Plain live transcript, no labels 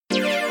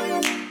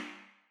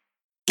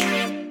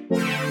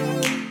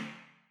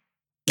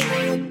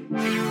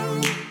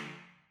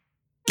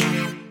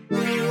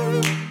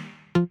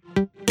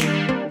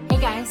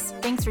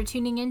Thanks for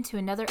tuning in to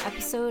another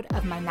episode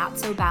of my Not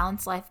So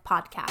Balanced Life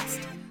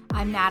podcast.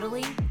 I'm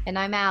Natalie. And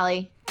I'm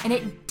Allie. And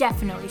it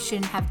definitely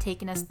shouldn't have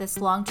taken us this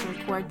long to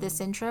record this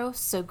intro,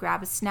 so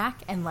grab a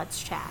snack and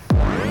let's chat.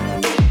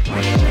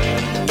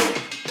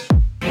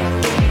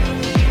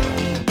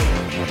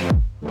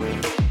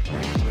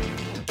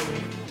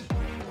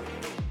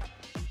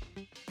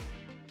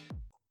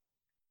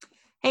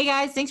 Hey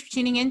guys, thanks for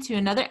tuning in to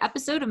another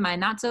episode of my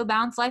Not So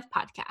Balanced Life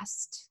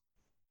podcast.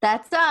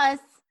 That's us.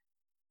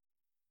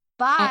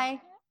 Bye.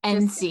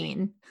 End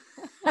scene.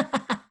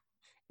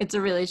 It's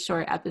a really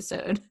short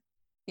episode.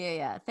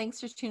 Yeah. Thanks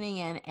for tuning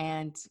in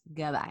and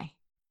goodbye.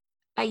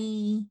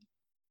 Bye.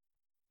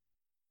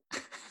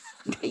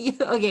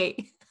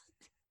 Okay.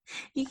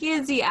 You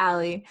can't see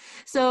Allie.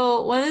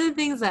 So one of the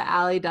things that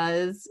Allie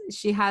does,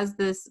 she has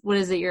this, what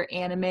is it, your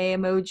anime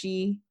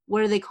emoji?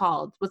 What are they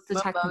called? What's the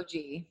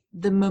Memoji?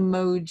 The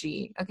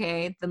memoji.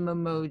 Okay, the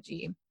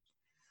memoji.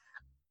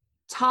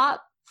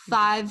 Top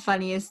 5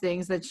 funniest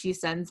things that she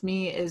sends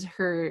me is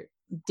her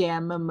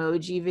damn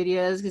emoji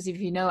videos, because if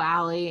you know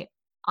Allie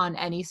on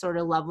any sort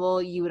of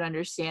level, you would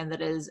understand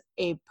that it is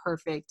a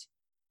perfect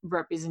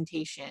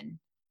representation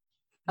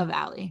of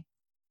Allie.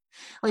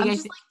 Like, I'm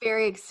just like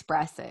very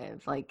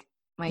expressive. Like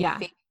my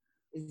face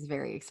is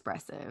very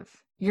expressive.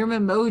 Your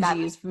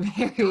memoji is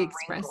very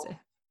expressive.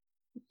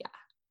 Yeah.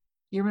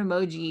 Your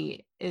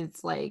memoji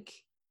is like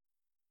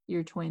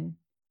your twin.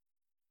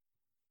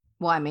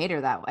 Well, I made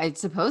her that way.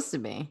 It's supposed to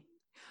be.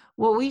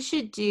 What we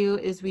should do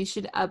is we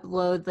should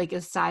upload like a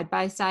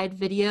side-by-side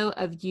video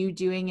of you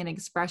doing an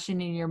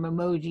expression and your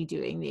memoji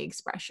doing the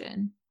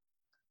expression.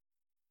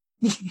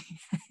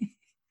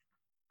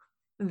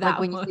 Like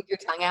when you stick your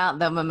tongue out,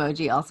 the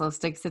memoji also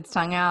sticks its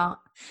tongue out.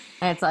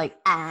 And it's like,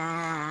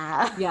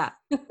 ah. Yeah.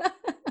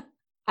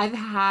 I've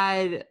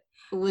had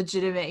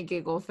legitimate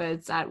giggle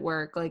fits at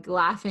work, like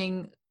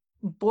laughing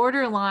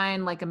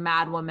borderline like a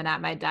mad woman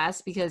at my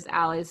desk because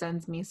Allie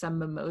sends me some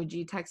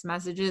emoji text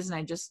messages and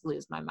I just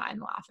lose my mind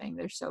laughing.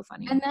 They're so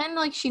funny. And then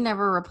like she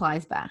never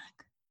replies back.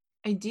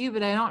 I do,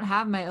 but I don't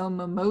have my own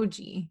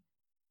emoji.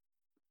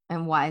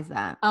 And why is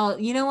that? Oh,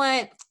 you know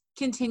what?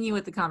 Continue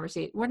with the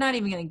conversation. We're not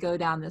even going to go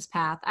down this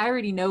path. I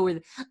already know where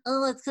it's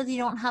because you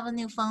don't have a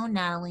new phone,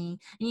 Natalie.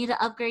 You need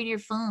to upgrade your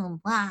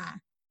phone. Blah.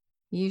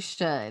 You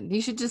should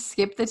just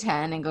skip the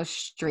 10 and go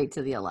straight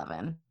to the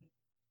 11.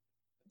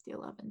 The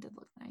 11 did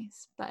look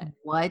nice, but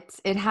what?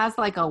 It has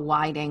like a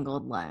wide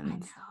angled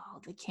lens. I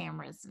know, the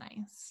camera's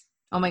nice.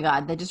 Oh my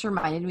God, that just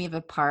reminded me of a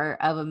part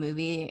of a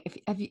movie. If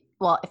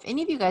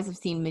any of you guys have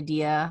seen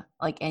Medea,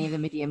 like any of the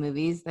Medea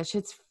movies, that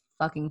shit's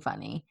fucking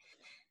funny.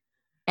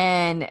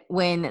 And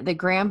when the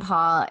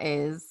grandpa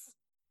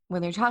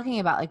when they're talking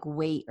about like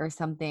weight or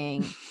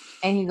something,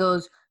 and he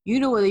goes, you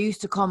know what they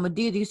used to call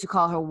Medea? They used to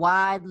call her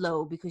wide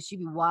low because she'd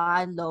be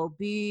wide low,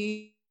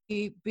 beep,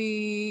 beep,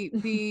 beep,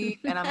 beep.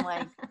 And I'm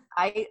like,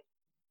 I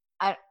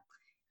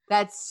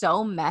that's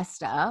so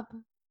messed up,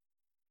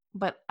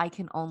 but I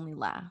can only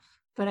laugh.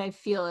 But I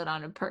feel it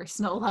on a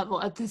personal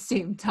level at the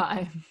same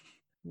time.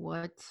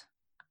 What?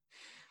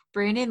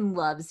 Brandon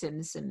loves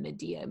him some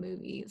Medea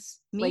movies.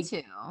 Me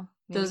too.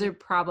 Those are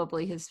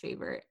probably his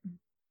favorite.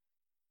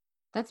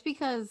 That's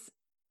because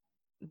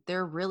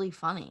they're really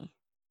funny.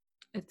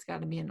 It's got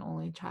to be an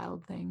only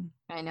child thing.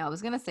 I know. I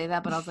was going to say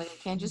that, but I was like,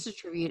 I can't just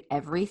attribute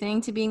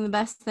everything to being the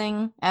best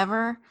thing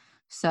ever.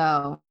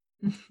 So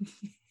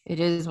it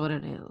is what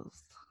it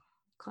is.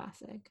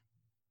 Classic.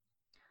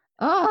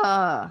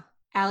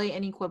 Allie,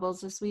 any quibbles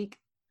this week?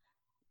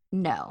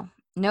 No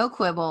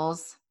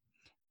quibbles.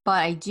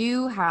 But I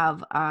do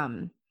have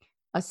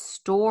a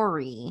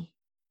story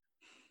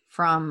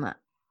from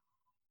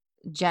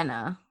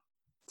Jenna.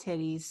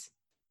 Titties.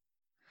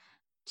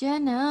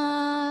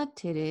 Jenna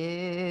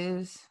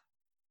titties.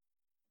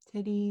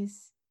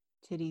 Titties.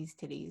 Titties.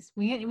 Titties.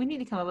 We need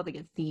to come up with like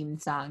a theme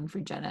song for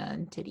Jenna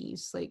and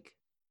titties. Like,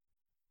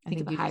 think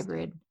of a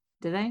hybrid.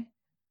 Did I? I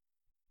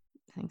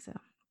think so.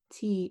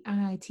 Titties.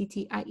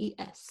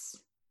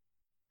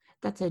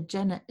 That's a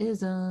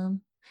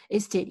Jenna-ism.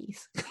 It's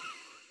titties.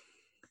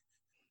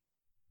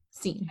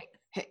 Scene.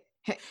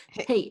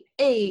 Hey.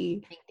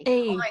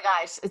 Oh my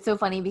gosh, it's so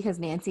funny because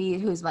Nancy,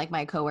 who's like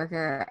my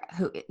coworker,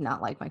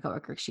 not like my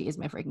coworker, she is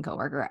my freaking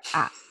coworker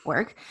at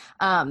work.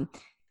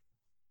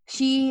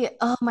 She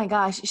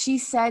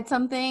said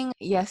something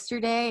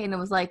yesterday and it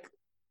was like,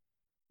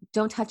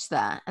 don't touch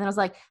that. And I was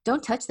like,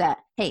 don't touch that.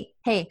 Hey,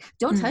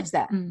 don't touch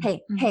that.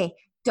 Hey,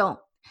 don't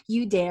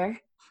you dare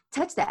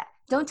touch that.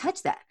 Don't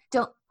touch that.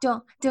 Don't.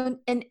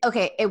 And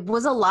okay, it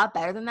was a lot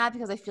better than that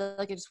because I feel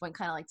like it just went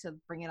kind of like to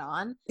bring it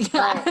on.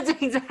 Yeah, that's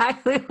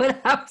exactly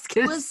what I was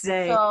going to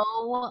say.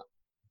 So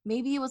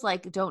maybe it was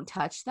like, don't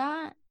touch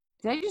that.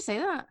 Did I just say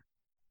that?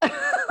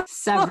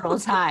 Several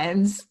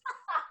times.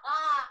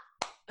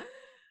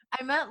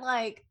 I meant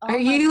like, are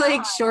you God.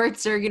 Like short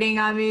circuiting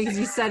on me because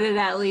you said it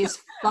at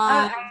least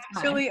 5 I'm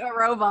actually a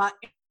robot.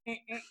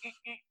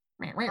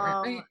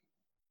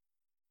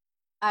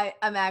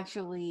 I'm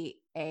actually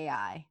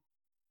AI.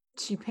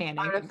 She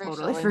panicked and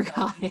totally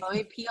forgot it.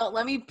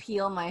 Let me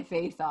peel my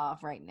face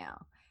off right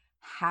now.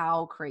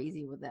 How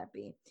crazy would that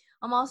be?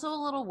 I'm also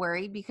a little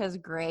worried because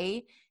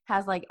Gray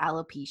has like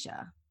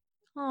alopecia.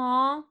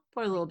 Aw,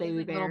 poor little He has, baby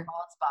like, little bear.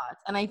 bald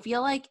spots. And I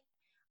feel like,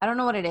 I don't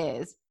know what it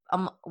is.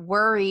 I'm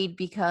worried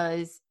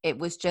because it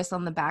was just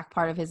on the back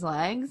part of his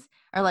legs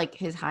or like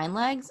his hind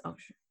legs. Oh,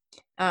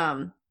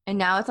 sure. And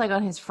now it's like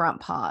on his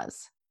front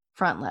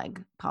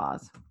leg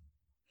paws.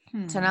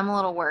 So now I'm a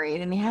little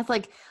worried. And he has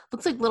like,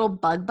 looks like little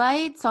bug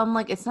bites. So I'm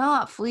like, it's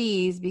not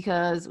fleas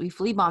because we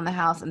flea bomb the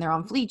house and they're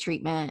on flea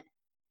treatment.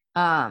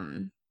 So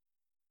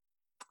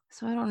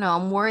I don't know.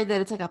 I'm worried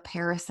that it's like a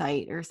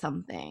parasite or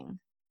something.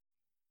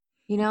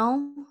 You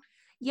know?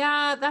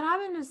 Yeah, that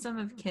happened to some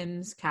of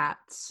Kim's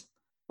cats.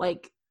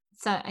 Like,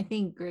 so I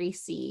think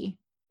Gracie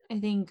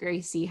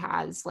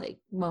has like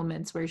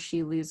moments where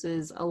she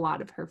loses a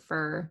lot of her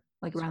fur,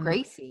 like It's around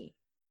Gracie.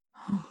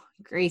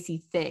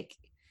 Gracie thick.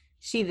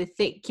 She the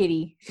thick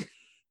kitty.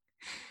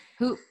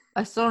 Who?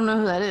 I still don't know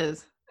who that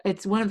is.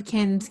 It's one of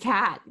Kim's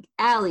cat.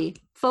 Allie,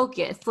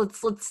 focus.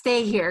 Let's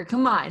stay here.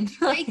 Come on.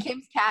 Say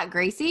Kim's cat,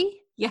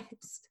 Gracie?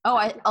 Yes. Oh,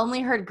 I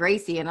only heard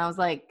Gracie, and I was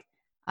like,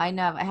 I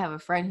have a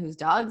friend whose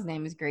dog's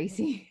name is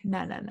Gracie.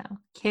 No.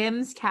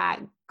 Kim's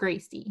cat,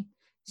 Gracie.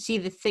 She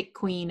the thick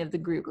queen of the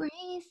group.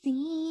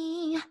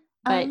 Gracie.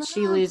 But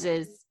she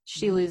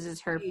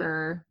loses her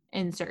fur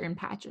in certain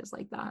patches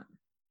like that.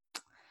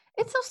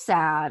 It's so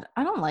sad.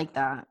 I don't like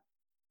that.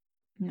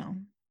 No.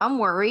 I'm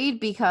worried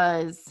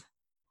because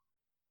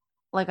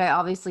like I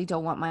obviously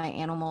don't want my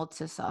animal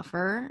to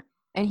suffer.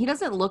 And he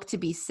doesn't look to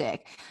be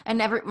sick.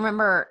 And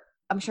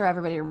I'm sure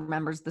everybody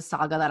remembers the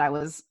saga that I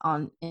was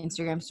on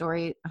Instagram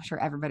story. I'm sure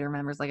everybody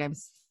remembers, like, I'm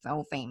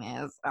so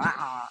famous.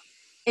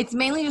 It's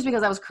mainly just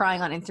because I was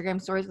crying on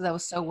Instagram stories because I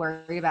was so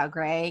worried about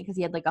Gray because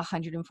he had like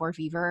 104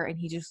 fever and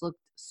he just looked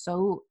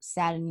so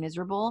sad and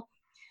miserable.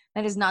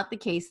 That is not the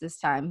case this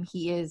time.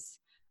 He is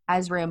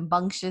as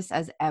rambunctious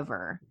as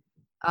ever.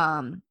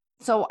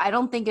 So I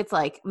don't think it's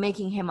like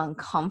making him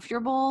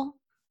uncomfortable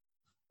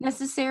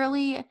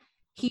necessarily.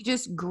 He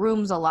just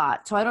grooms a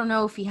lot. So I don't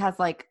know if he has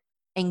like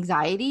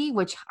anxiety,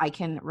 which I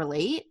can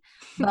relate,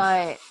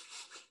 but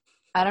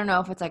I don't know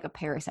if it's like a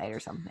parasite or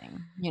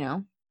something, you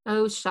know?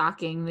 Oh,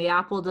 shocking. The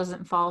apple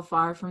doesn't fall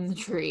far from the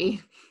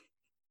tree.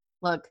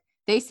 Look,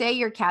 they say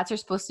your cats are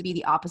supposed to be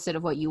the opposite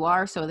of what you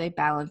are, so they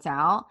balance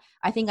out.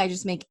 I think I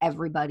just make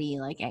everybody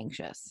like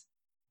anxious.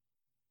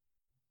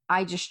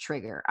 I just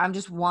trigger. I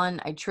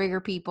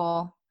trigger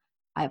people.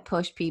 I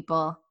push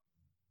people.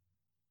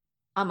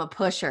 I'm a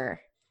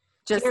pusher.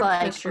 Just You're a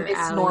like pusher, Miss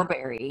Allie.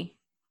 Norberry.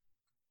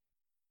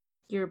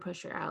 You're a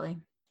pusher, Allie.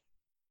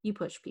 You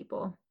push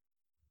people.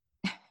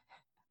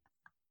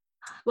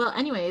 Well,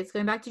 anyways,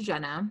 going back to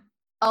Jenna.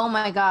 Oh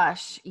my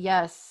gosh,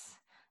 yes.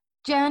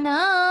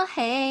 Jenna,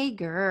 hey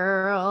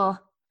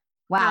girl.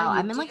 Wow,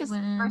 I'm in like a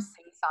super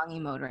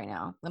sing-songy mode right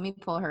now. Let me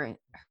pull her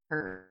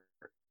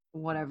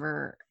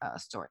whatever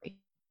story.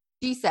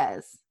 She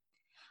says,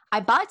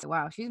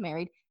 wow, she's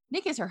married.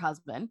 Nick is her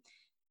husband.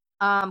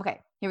 Okay,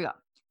 here we go.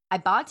 I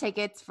bought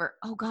tickets for,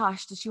 oh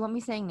gosh, does she want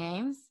me saying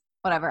names?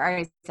 Whatever, I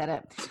already said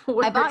it.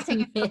 I bought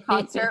tickets for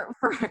concert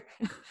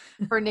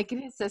for Nick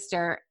and his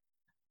sister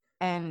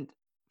and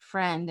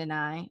friend and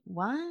I.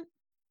 What?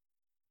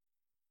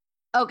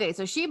 Okay,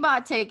 so she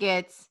bought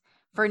tickets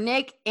for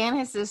Nick and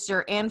his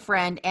sister and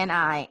friend and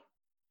I.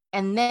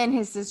 And then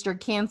his sister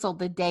canceled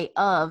the day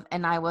of,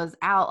 and I was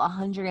out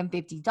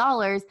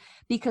 $150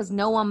 because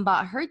no one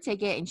bought her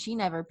ticket and she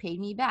never paid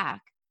me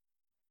back.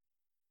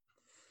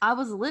 I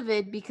was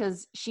livid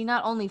because she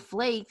not only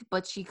flaked,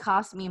 but she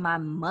cost me my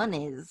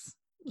monies.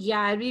 Yeah,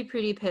 I'd be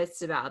pretty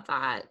pissed about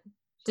that.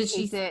 Did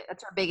she say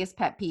that's her biggest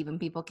pet peeve when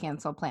people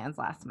cancel plans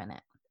last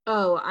minute?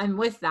 Oh, I'm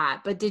with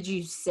that. But did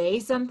you say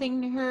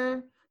something to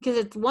her? Because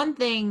it's one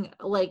thing,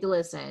 like,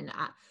 listen,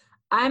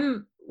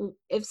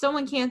 if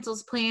someone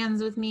cancels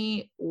plans with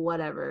me,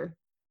 whatever,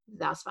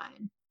 that's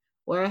fine.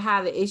 Where I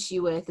have an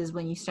issue with is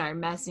when you start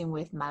messing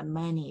with my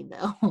money,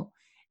 though.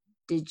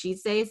 Did she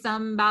say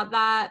something about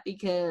that?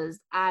 Because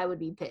I would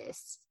be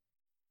pissed.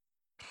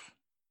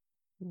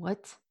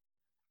 What?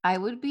 I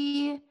would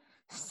be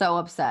so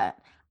upset.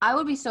 I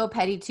would be so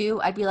petty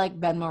too. I'd be like,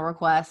 Venmo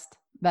request,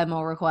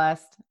 Venmo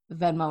request,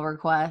 Venmo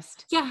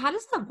request. Yeah, how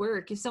does that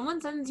work? If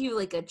someone sends you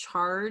like a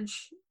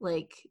charge,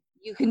 like,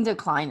 you can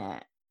decline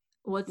it.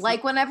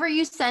 Whenever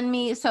you send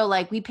me, so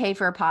like we pay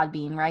for a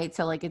Podbean, right?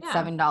 So like it's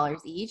 $7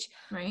 each.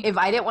 Right. If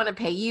I didn't want to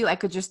pay you, I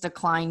could just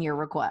decline your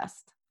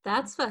request.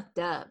 That's fucked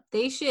up.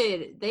 They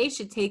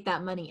should take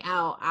that money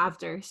out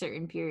after a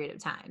certain period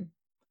of time.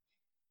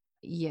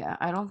 Yeah,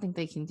 I don't think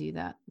they can do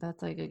that.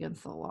 That's like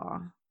against the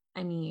law.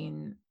 I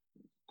mean,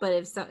 but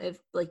if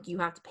like you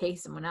have to pay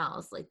someone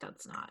else, like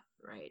that's not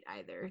right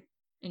either,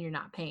 and you're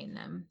not paying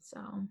them. So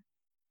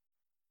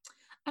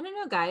I don't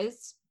know,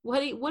 guys.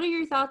 What are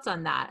your thoughts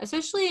on that?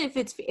 Especially if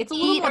it's a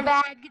little more a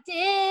bag of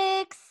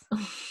dicks.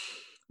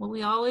 Well,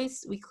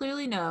 we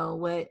clearly know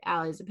what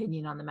Allie's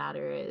opinion on the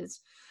matter is.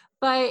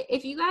 But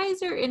if you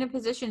guys are in a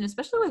position,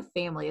 especially with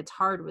family, it's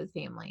hard with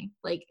family.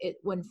 Like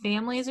when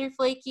families are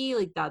flaky,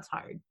 like that's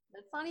hard.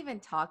 Let's not even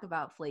talk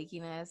about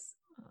flakiness.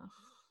 Ugh.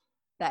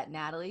 that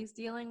Natalie's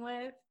dealing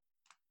with.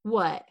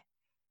 What?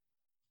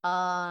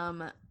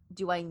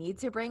 Do I need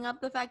to bring up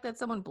the fact that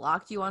someone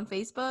blocked you on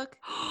Facebook?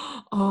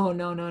 Oh,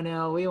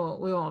 no. We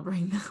won't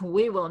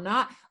we will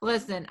not.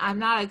 Listen, I'm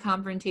not a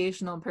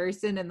confrontational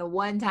person, and the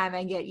one time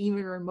I get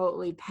even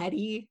remotely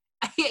petty,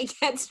 it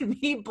gets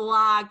me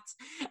blocked.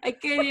 I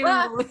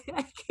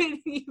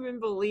couldn't even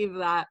believe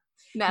that.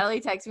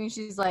 Natalie texted me,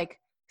 she's like,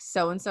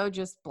 so-and-so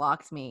just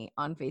blocked me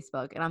on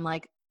Facebook. And I'm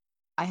like,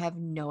 I have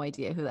no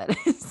idea who that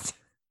is.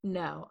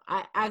 No,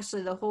 I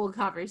actually, the whole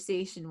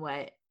conversation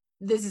went,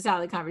 this is how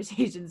the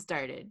conversation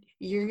started.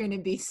 You're going to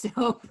be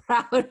so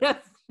proud of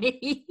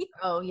me.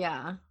 Oh,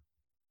 yeah.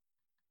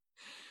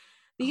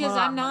 Because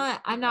I'm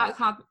not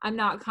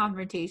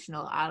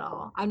confrontational at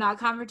all. I'm not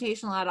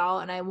confrontational at all,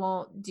 and I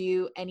won't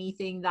do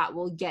anything that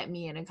will get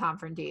me in a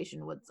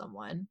confrontation with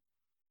someone.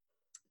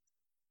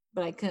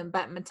 But I couldn't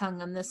bite my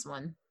tongue on this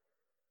one.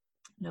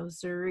 No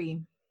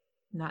siree.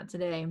 Not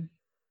today.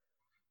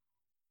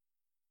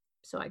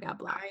 So I got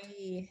blocked.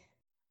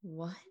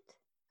 What?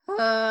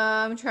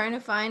 I'm trying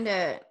to find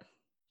it.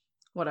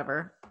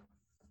 Whatever.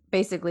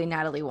 Basically,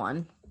 Natalie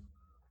won.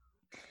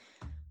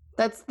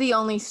 That's the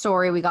only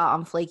story we got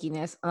on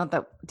flakiness.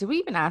 Did we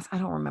even ask? I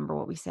don't remember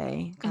what we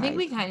say. I think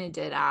we kind of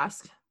did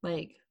ask,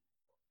 like,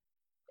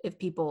 if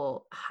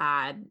people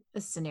had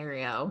a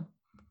scenario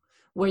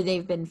where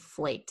they've been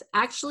flaked.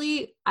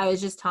 Actually, I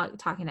was just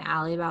talking to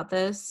Allie about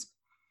this.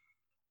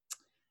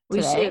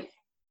 Today?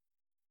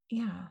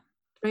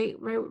 Right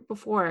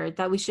before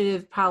that, we should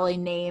have probably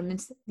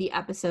named the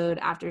episode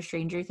after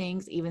Stranger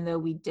Things, even though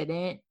we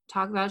didn't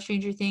talk about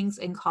Stranger Things,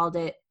 and called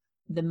it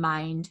The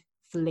Mind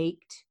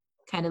Flaked,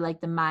 kind of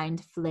like The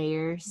Mind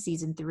Flayer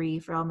season 3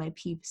 for all my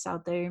peeps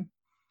out there.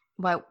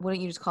 Why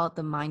wouldn't you just call it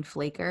The Mind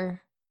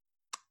Flaker?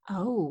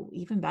 Oh,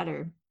 even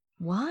better.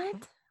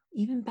 What?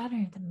 Even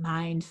better, The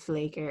Mind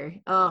Flaker.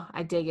 Oh,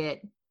 I dig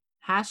it.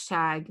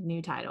 #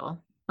 new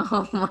title.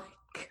 Oh my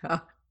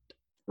God.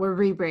 We're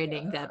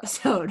rebranding the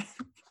episode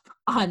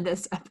on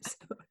this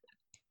episode.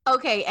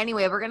 Okay,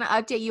 anyway, we're going to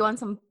update you on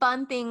some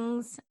fun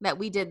things that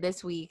we did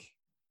this week.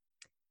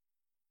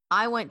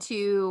 I went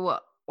to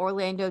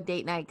Orlando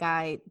Date Night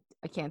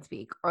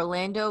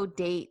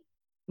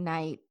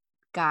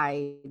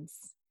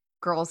Guides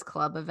Girls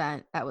Club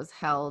event that was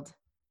held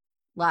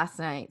last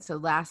night, so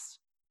last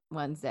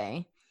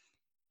Wednesday.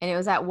 And it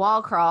was at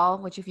Wall Crawl,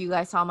 which if you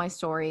guys saw my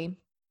story,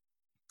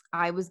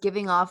 I was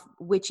giving off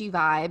witchy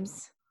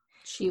vibes.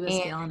 She was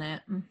feeling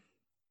it.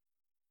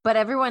 But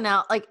everyone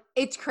else, like,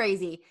 it's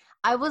crazy.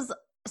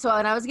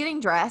 When I was getting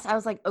dressed, I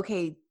was like,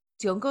 okay,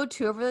 don't go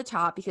too over the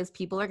top because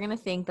people are going to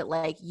think that,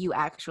 like, you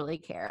actually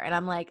care. And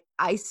I'm like,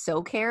 I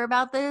so care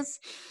about this,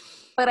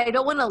 but I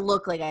don't want to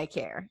look like I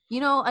care. You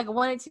know, like, I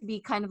want it to be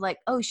kind of like,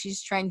 oh,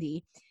 she's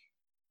trendy.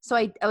 So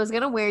I was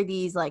going to wear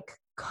these, like,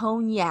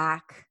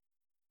 cognac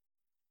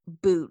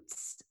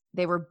boots.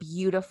 They were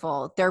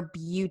beautiful. They're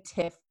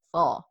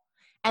beautiful.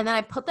 And then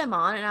I put them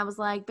on and I was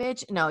like,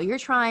 bitch, no, you're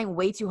trying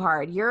way too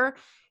hard. You're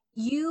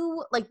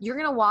going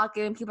to walk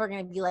in and people are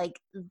going to be like,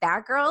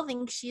 that girl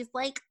thinks she's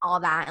like all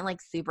that and like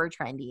super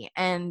trendy.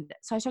 And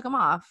so I took them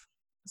off.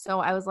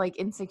 So I was like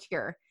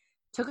insecure,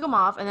 took them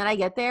off. And then I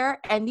get there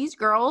and these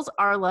girls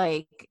are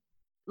like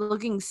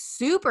looking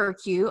super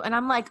cute. And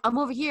I'm like, I'm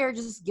over here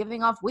just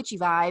giving off witchy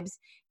vibes.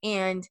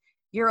 And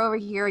you're over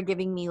here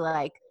giving me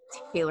like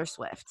Taylor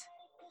Swift.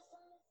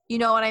 You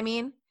know what I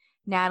mean?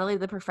 Natalie,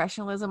 the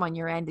professionalism on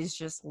your end is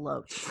just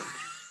low.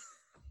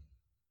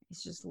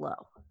 It's just low.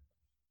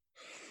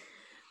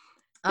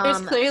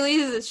 There's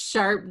clearly a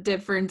sharp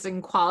difference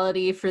in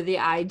quality for the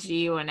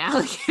IG when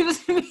Allie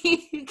gives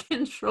me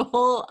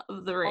control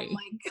of the ring. Oh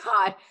my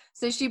God.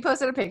 So she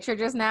posted a picture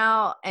just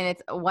now and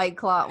it's a White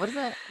Claw. What is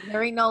it?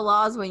 There ain't no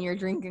laws when you're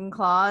drinking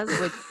claws,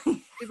 which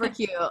is super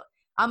cute.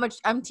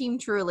 I'm team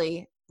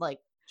Truly, like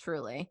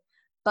truly.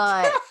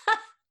 But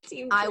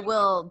I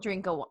will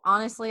drink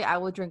I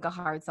will drink a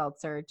hard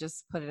seltzer.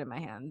 Just put it in my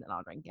hand and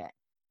I'll drink it.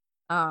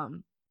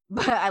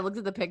 But I looked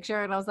at the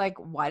picture and I was like,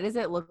 why does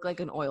it look like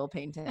an oil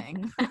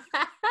painting?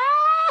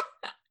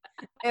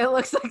 It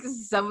looks like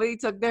somebody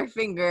took their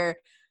finger,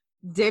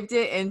 dipped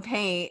it in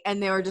paint,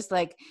 and they were just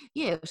like,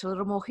 yeah, it's a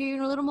little more here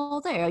and a little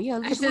more there.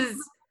 Yeah,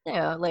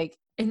 yeah. Like,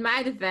 in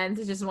my defense,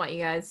 I just want you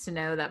guys to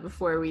know that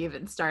before we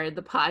even started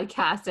the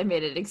podcast, I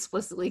made it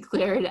explicitly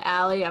clear to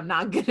Allie, I'm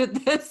not good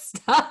at this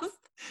stuff.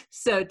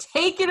 So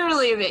take it or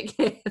leave it,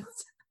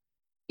 kids.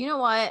 You know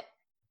what?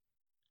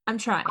 I'm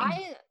trying.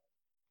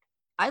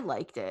 I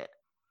liked it.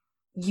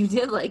 You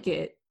did like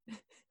it.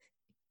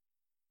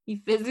 You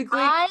physically?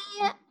 I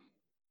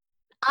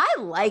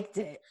liked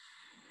it.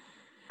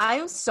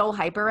 I'm so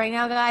hyper right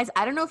now, guys.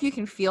 I don't know if you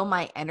can feel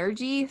my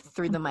energy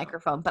through the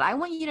microphone, but I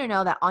want you to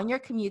know that on your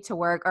commute to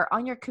work or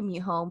on your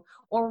commute home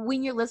or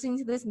when you're listening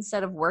to this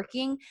instead of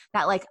working,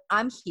 that like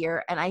I'm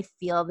here and I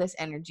feel this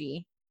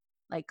energy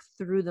like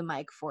through the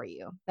mic for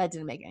you. That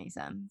didn't make any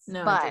sense.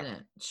 No, it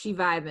didn't. She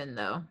vibing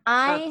though.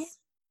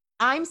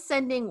 I'm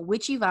sending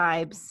witchy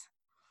vibes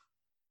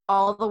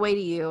all the way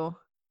to you,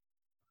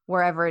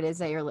 wherever it is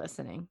that you're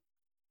listening,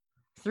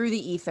 through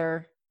the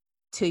ether,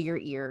 to your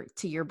ear,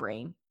 to your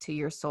brain, to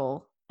your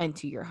soul, and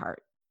to your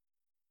heart.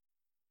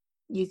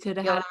 You could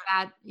have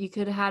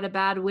had a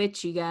bad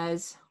witch, you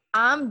guys.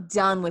 I'm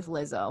done with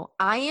Lizzo.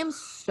 I am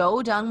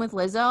so done with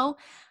Lizzo.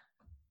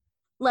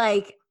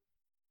 Like,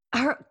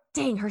 her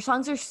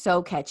songs are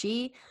so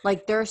catchy.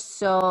 Like, they're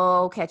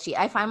so catchy.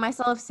 I find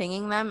myself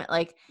singing them,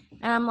 like,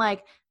 and I'm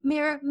like,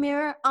 mirror,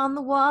 mirror on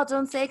the wall,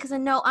 don't say, because I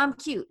know I'm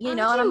cute, you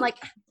know? And I'm like,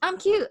 I'm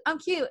cute.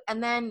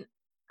 And then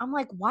I'm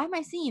like, why am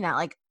I singing that?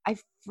 Like, I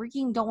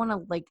freaking don't want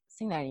to, like,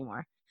 sing that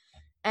anymore.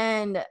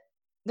 And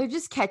they're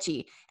just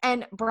catchy.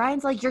 And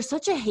Brian's like, you're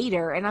such a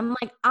hater. And I'm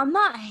like, I'm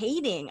not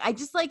hating. I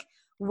just, like,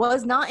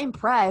 was not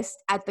impressed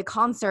at the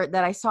concert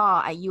that I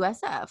saw at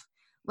USF.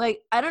 Like,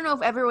 I don't know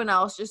if everyone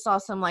else just saw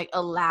some, like,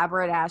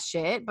 elaborate ass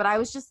shit, but I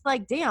was just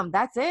like, damn,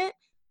 that's it?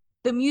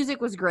 The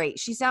music was great.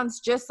 She sounds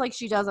just like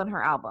she does on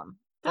her album.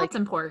 That's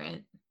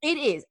important. It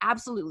is,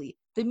 absolutely.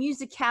 The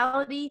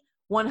musicality,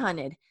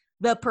 100.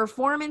 The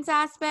performance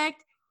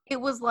aspect, it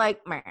was like,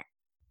 meh.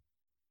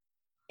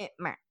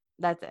 Meh.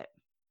 That's it.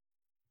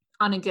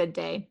 On a good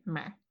day,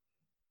 meh.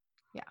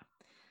 Yeah.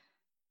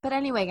 But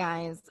anyway,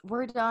 guys,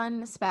 we're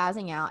done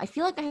spazzing out. I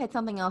feel like I had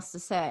something else to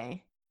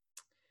say.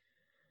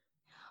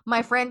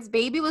 My friend's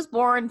baby was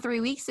born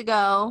 3 weeks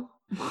ago.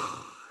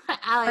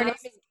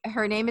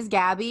 Her name is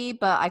Gabby,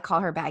 but I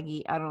call her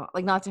Baggy. I don't,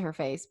 like, not to her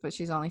face, but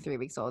she's only 3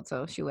 weeks old,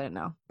 so she wouldn't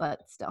know.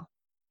 But still,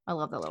 I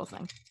love that little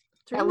thing.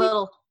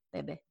 Little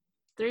baby.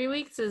 3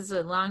 weeks is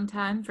a long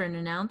time for an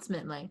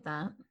announcement like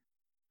that.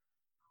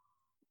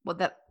 What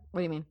do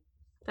you mean?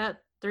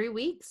 That 3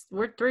 weeks?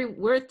 We're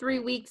 3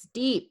 weeks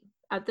deep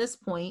at this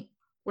point.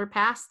 We're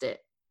past it.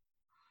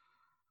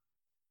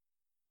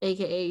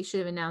 AKA, you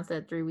should have announced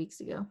that 3 weeks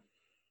ago.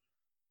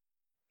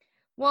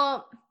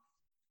 Well,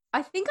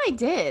 I think I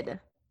did.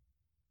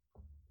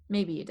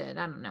 Maybe you did.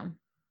 I don't know.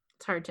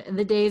 It's hard to, and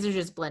the days are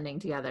just blending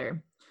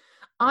together.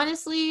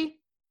 Honestly,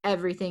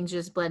 everything's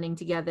just blending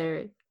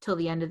together till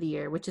the end of the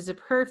year, which is a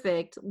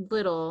perfect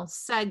little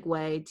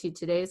segue to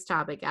today's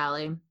topic,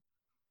 Allie.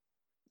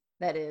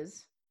 That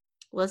is.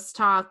 Let's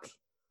talk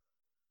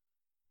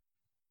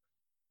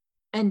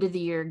end of the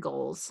year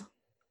goals.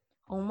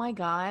 Oh my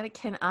God.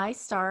 Can I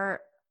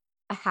start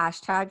a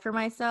hashtag for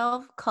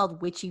myself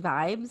called Witchy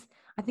Vibes?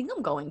 I think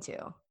I'm going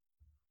to.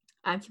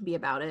 I can be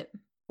about it.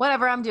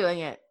 Whatever, I'm doing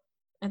it.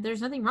 And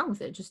there's nothing wrong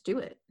with it. Just do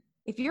it.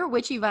 If you're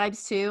Witchy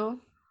Vibes too,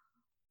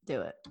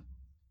 do it.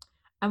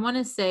 I want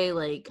to say,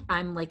 like,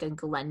 I'm like a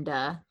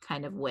Glenda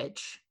kind of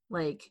witch.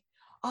 Like,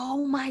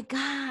 oh my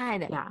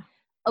God. Yeah.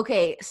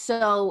 Okay,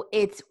 so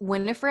it's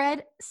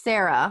Winifred,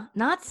 Sarah,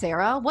 not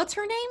Sarah. What's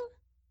her name?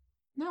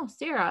 No,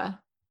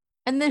 Sarah.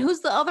 And then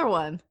who's the other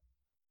one?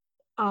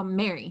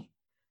 Mary.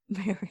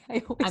 Mary.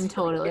 I'm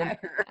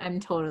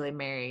totally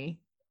Mary.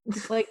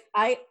 Like,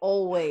 I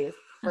always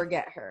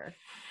forget her.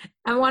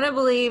 I want to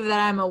believe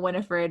that I'm a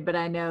Winifred, but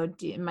I know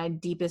in my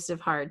deepest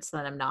of hearts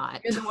that I'm not.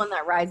 You're the one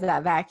that rides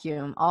that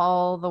vacuum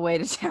all the way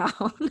to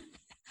town.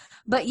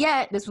 But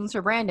yet, this one's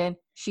for Brandon.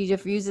 She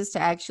refuses to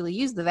actually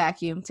use the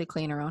vacuum to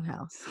clean her own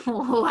house.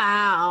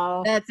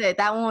 Wow. That's it.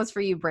 That one was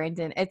for you,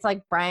 Brandon. It's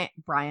like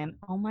Brian.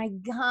 Oh my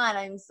God,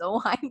 I'm so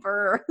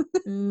hyper.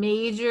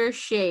 Major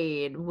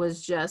shade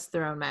was just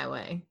thrown my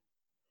way.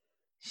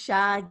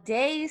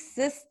 Sade,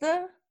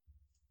 sister.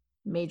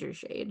 Major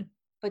shade.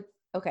 But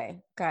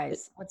okay,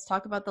 guys, let's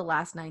talk about the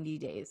last 90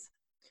 days.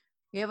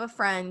 We have a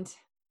friend.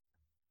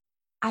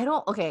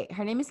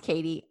 Her name is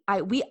Katie.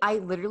 I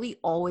literally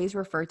always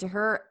refer to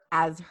her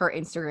as her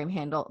Instagram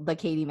handle, the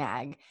Katie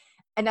Mag.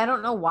 And I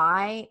don't know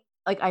why.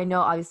 Like, I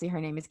know obviously her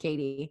name is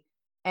Katie.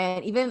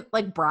 And even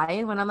like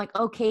Brian, when I'm like,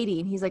 oh, Katie,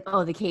 and he's like,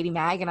 oh, the Katie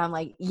Mag. And I'm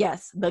like,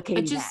 yes, the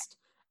Katie Mag.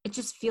 It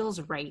just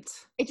feels right.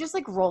 It just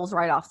like rolls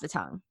right off the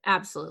tongue.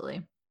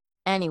 Absolutely.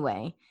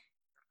 Anyway,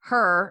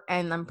 her,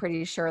 and I'm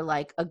pretty sure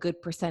like a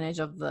good percentage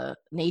of the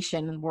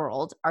nation and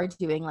world are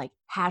doing like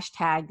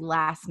hashtag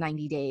last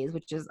 90 days,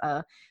 which is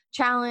a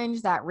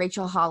challenge that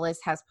Rachel Hollis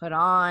has put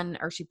on,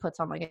 or she puts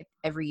on like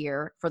every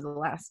year for the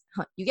last,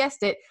 you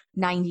guessed it,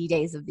 90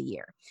 days of the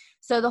year.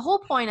 So the whole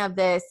point of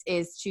this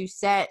is to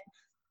set,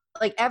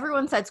 like,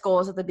 everyone sets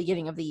goals at the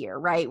beginning of the year,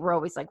 right? We're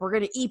always like, we're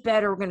going to eat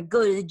better, we're going to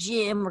go to the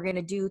gym, we're going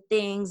to do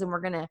things, and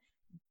we're going to,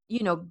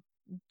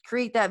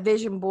 create that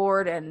vision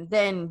board. And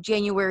then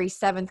January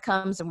 7th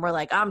comes and we're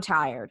like, I'm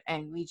tired.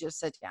 And we just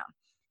sit down.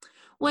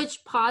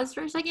 Which, pause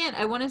for a second.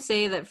 I want to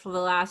say that for the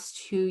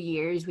last 2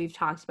 years, we've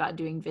talked about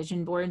doing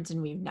vision boards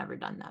and we've never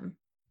done them.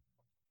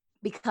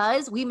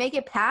 Because we make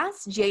it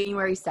past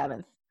January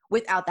 7th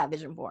without that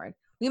vision board.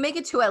 We make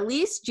it to at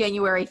least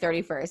January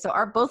 31st. So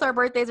both our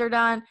birthdays are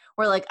done.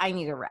 We're like, I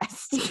need a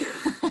rest.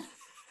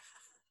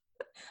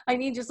 I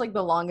need just like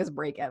the longest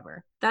break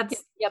ever.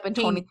 That's in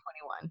 2021.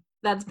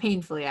 That's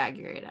painfully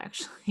accurate,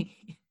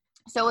 actually.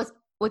 So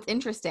what's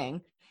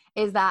interesting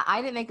is that I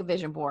didn't make a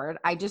vision board.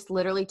 I just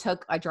literally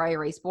took a dry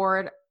erase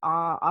board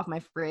off my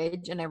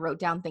fridge and I wrote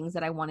down things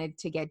that I wanted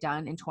to get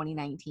done in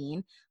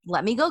 2019.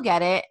 Let me go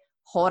get it.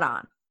 Hold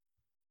on.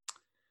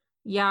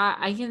 Yeah,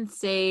 I can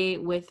say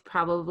with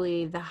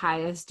probably the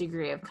highest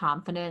degree of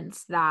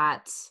confidence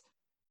that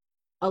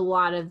a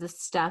lot of the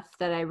stuff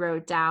that I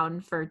wrote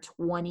down for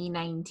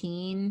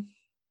 2019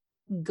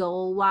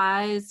 goal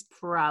wise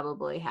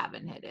probably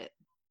haven't hit it.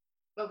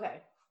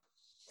 Okay.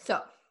 So,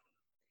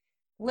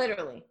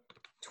 literally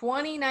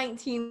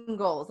 2019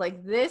 goals.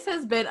 Like, this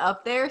has been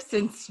up there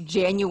since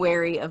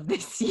January of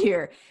this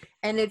year.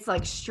 And it's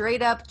like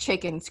straight up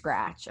chicken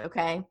scratch.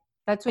 Okay.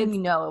 That's when you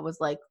know it was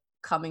like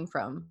coming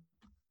from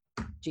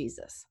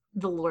Jesus.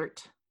 The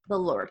Lord. The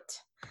Lord.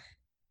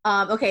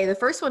 Okay. The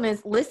first one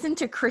is listen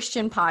to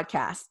Christian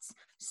podcasts.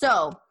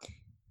 So,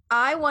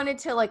 I wanted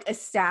to like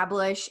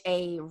establish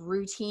a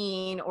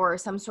routine or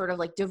some sort of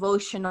like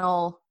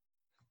devotional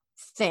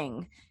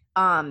thing,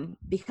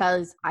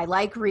 because I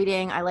like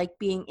reading, I like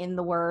being in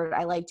the word,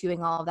 I like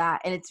doing all of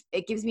that, and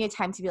it gives me a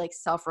time to be like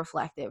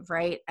self-reflective,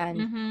 right?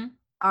 And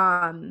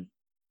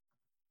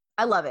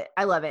I love it.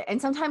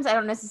 And sometimes I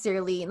don't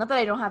necessarily, not that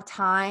I don't have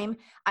time,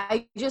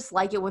 I just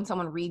like it when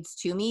someone reads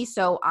to me.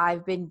 So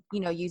I've been,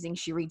 using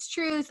She Reads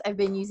Truth. I've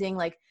been using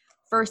like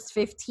First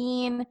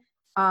 15,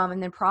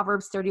 and then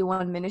Proverbs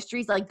 31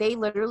 Ministries. Like, they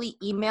literally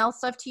email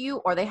stuff to you,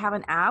 or they have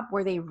an app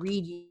where they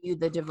read you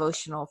the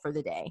devotional for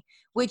the day,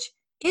 which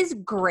is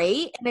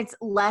great. And it's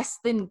less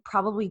than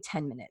probably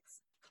 10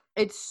 minutes.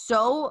 It's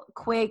so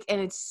quick and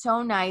it's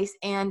so nice.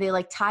 And they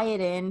like tie it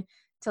in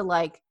to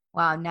like,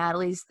 wow,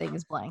 Natalie's thing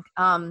is blank.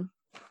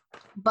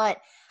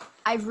 But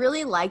I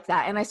really like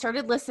that. And I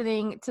started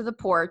listening to The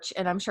Porch,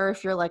 and I'm sure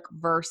if you're like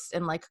versed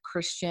in like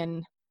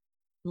Christian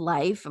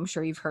life, I'm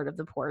sure you've heard of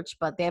The Porch,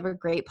 but they have a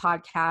great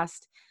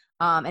podcast.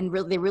 And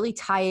they really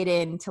tie it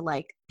in to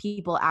like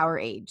people our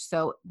age.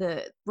 So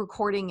the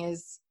recording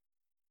is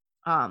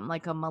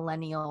like a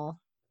millennial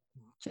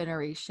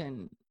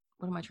generation.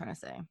 What am I trying to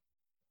say?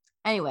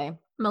 Anyway.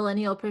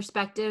 Millennial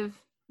perspective.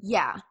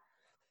 Yeah.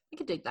 I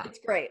could dig that. It's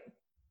great.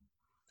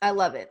 I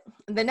love it.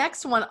 The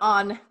next one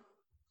on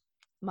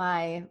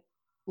my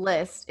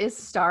list is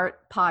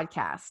start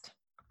podcast.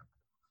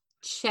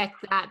 Check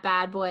that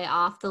bad boy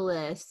off the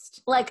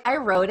list. Like, I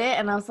wrote it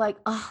and I was like,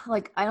 oh,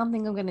 like, I don't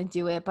think I'm going to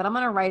do it, but I'm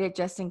going to write it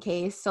just in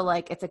case. So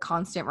like, it's a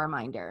constant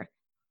reminder.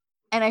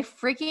 And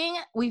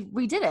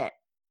we did it.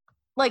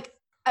 Like,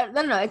 I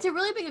don't know. It's a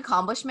really big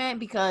accomplishment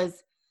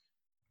because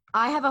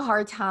I have a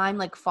hard time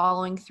like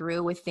following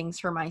through with things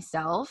for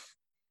myself.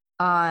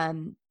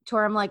 To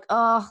where I'm like,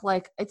 oh,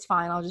 like, it's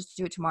fine. I'll just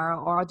do it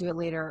tomorrow, or I'll do it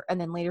later. And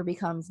then later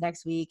becomes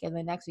next week. And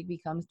then next week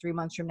becomes 3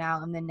 months from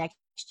now. And then next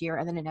year.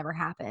 And then it never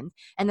happened.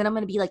 And then I'm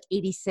going to be like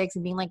 86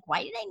 and being like,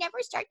 why did I never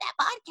start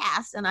that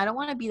podcast? And I don't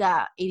want to be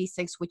that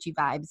 86 witchy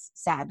vibes,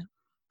 sad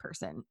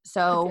person.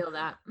 So I feel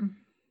that.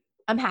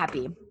 I'm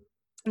happy.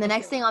 And the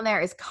next thing on there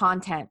is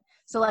content.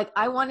 So like,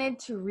 I wanted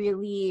to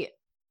really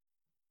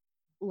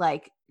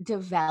like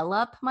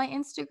develop my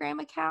Instagram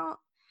account,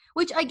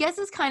 which I guess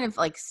is kind of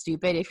like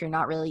stupid if you're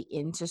not really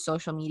into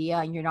social media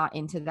and you're not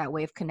into that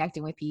way of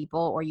connecting with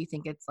people, or you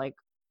think it's like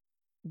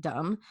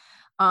dumb,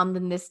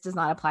 then this does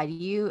not apply to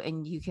you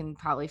and you can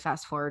probably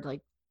fast forward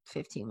like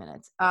 15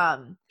 minutes.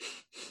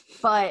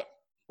 But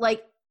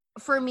like,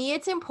 for me,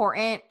 it's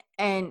important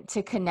and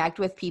to connect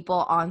with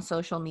people on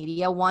social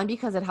media. One,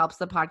 because it helps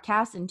the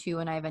podcast, and two,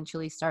 when I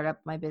eventually start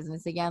up my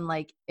business again,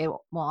 like, it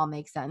will all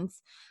make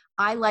sense.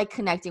 I like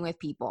connecting with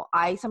people.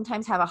 I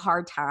sometimes have a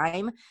hard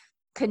time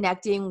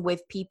connecting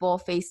with people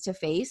face to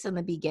face in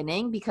the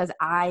beginning because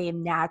I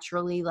am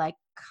naturally like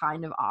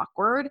kind of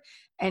awkward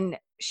and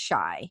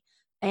shy.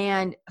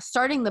 And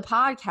starting the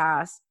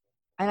podcast,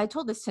 and I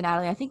told this to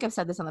Natalie, I think I've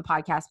said this on the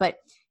podcast, but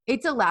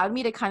it's allowed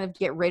me to kind of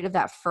get rid of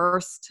that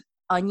first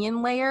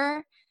onion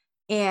layer.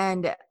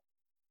 And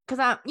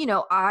because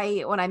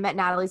when I met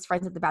Natalie's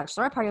friends at the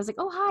bachelorette party, I was like,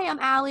 oh, hi, I'm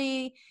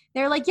Allie.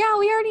 They're like, yeah,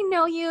 we already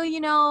know you,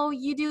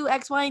 you do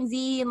X, Y, and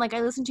Z. And like,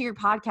 I listen to your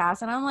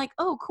podcast, and I'm like,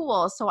 oh,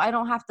 cool. So I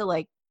don't have to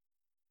like,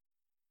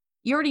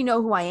 you already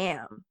know who I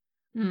am.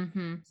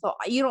 Mm-hmm. So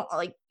you don't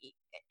like,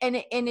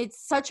 and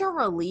it's such a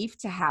relief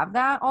to have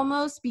that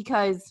almost,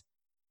 because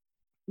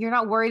you're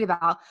not worried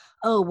about,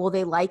 oh, will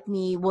they like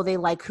me? Will they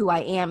like who I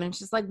am? And it's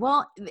just like,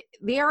 well,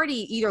 they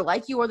already either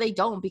like you or they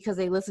don't because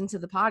they listen to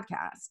the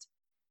podcast.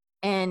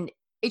 And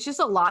it's just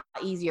a lot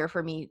easier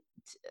for me.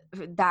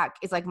 That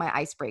is like my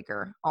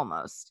icebreaker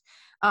almost.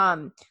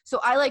 So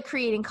I like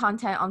creating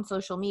content on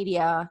social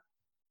media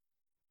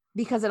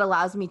because it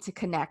allows me to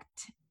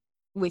connect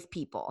with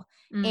people.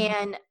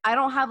 And I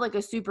don't have like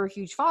a super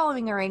huge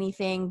following or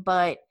anything,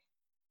 but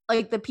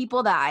like the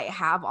people that I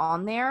have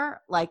on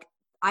there, like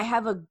I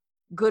have a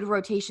good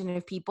rotation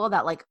of people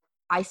that like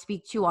I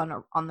speak to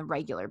on the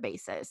regular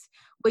basis,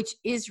 which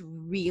is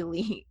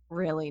really,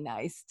 really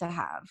nice to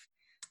have.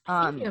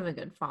 I think you have a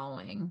good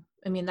following.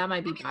 I mean, that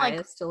might be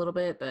biased a little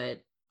bit,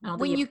 but I don't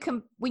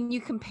think when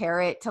you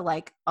compare it to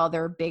like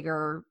other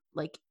bigger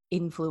like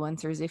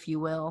influencers, if you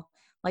will,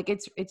 like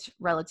it's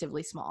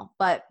relatively small.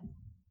 But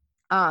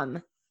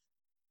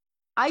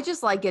I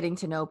just like getting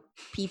to know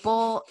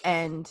people.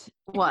 And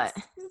what?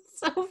 It's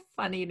so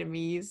funny to me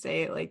you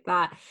say it like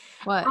that.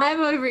 What?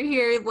 I'm over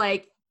here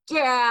like,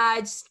 yeah, I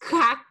just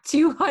cracked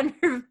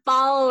 200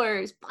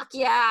 followers. Fuck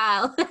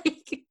yeah.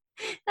 Like,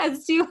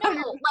 That's too No, hard.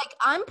 like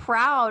I'm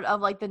proud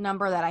of like the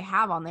number that I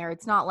have on there.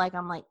 It's not like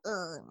I'm like,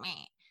 ugh,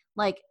 meh.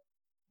 Like,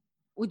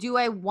 do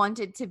I want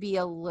it to be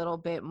a little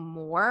bit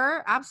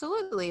more?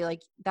 Absolutely.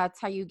 Like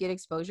that's how you get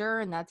exposure,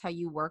 and that's how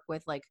you work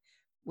with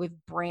with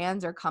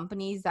brands or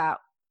companies that,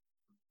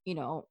 you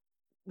know,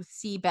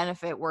 see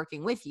benefit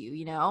working with you,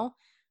 you know?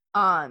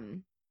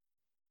 Um,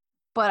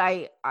 but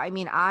I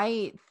mean,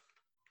 I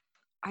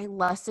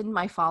lessened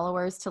my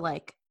followers to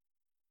like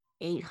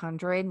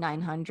 800,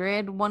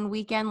 900 one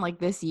weekend, like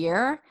this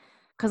year,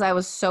 because I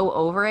was so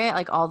over it.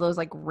 Like all those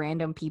like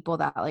random people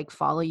that like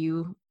follow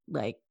you,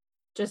 like,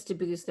 Just to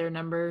boost their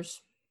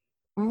numbers.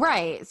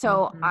 right.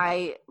 So Mhm.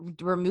 I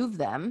removed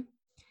them,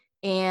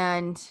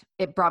 and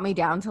it brought me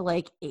down to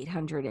like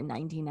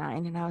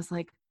 899. And I was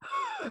like,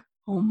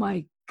 oh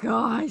my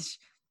gosh.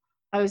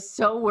 I was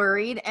so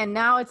worried. And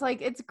now it's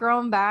like it's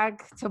grown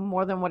back to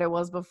more than what it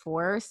was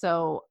before.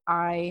 So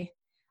I'm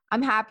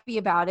happy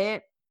about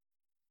it.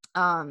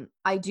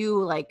 I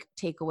do like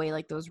take away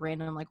like those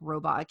random like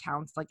robot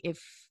accounts. Like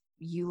if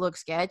you look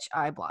sketch,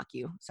 I block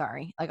you.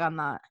 Sorry. Like I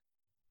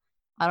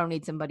don't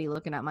need somebody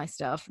looking at my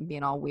stuff and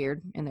being all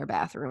weird in their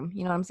bathroom.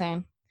 You know what I'm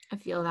saying? I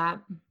feel that.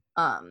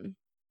 Um,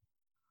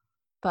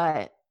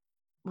 but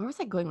where was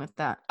I going with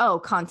that? Oh,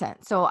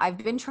 content. So I've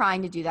been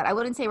trying to do that. I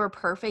wouldn't say we're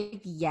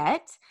perfect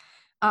yet.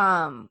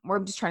 We're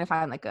just trying to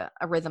find like a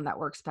rhythm that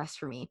works best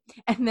for me.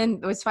 And then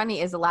what's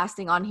funny is the last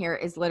thing on here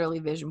is literally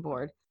vision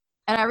board.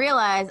 And I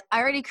realized I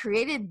already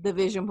created the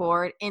vision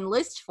board in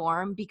list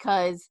form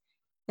because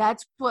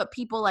that's what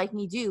people like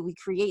me do. We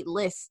create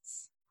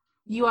lists.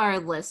 You are a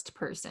list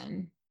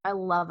person. I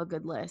love a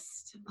good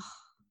list.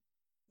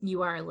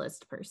 You are a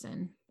list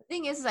person. The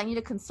thing is I need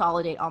to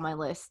consolidate all my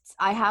lists.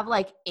 I have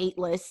like 8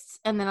 lists,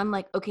 and then I'm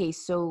like, okay,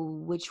 so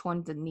which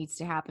one needs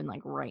to happen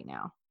like right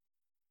now?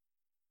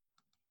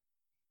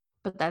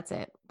 But that's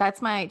it.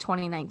 That's my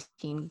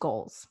 2019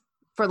 goals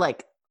for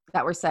like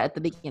that were set at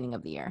the beginning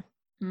of the year.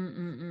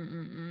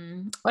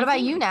 What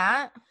about you,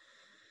 Nat?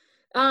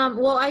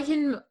 Well, I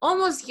can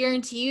almost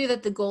guarantee you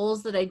that the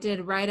goals that I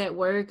did right at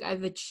work,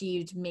 I've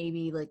achieved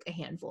maybe like a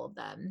handful of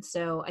them.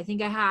 So I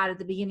think I had at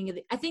the beginning of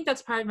I think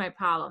that's part of my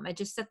problem. I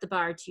just set the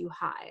bar too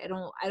high. I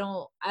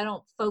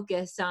don't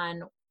focus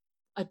on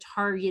a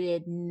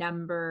targeted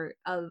number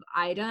of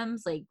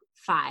items, like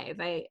 5.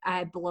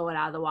 I blow it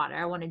out of the water.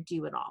 I want to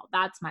do it all.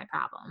 That's my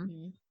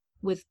problem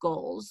with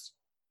goals.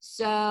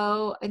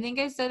 So I think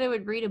I said I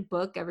would read a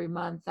book every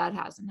month. That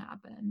hasn't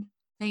happened.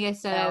 I think I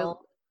said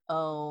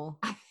LOL.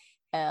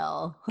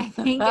 I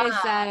think I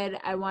said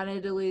I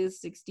wanted to lose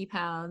 60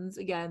 pounds.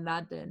 Again,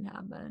 that didn't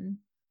happen.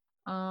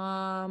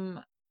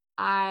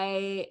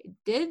 I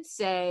did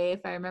say,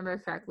 if I remember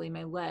correctly,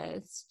 my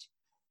list,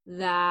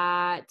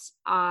 that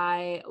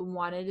I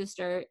wanted to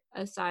start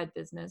a side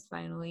business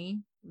finally.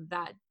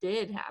 That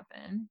did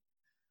happen.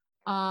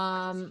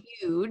 That's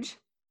huge.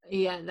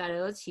 Yeah, that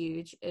was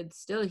huge. It's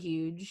still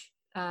huge.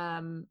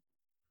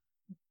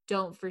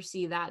 Don't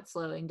foresee that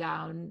slowing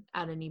down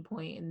at any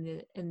point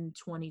in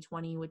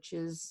 2020, which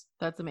is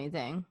That's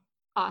amazing.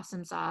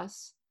 awesome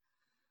sauce.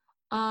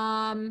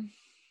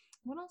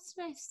 What else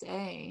did I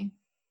say?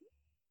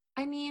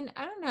 I mean,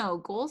 I don't know.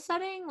 Goal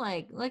setting,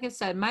 like I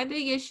said, my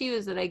big issue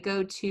is that I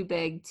go too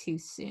big too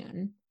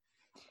soon.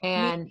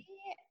 And Maybe.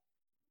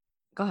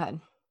 Go ahead.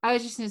 I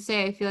was just gonna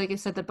say, I feel like I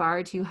set the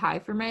bar too high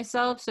for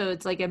myself. So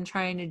it's like I'm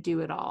trying to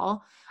do it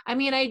all. I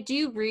mean, I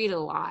do read a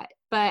lot,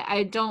 but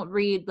I don't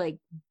read like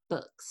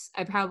books.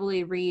 I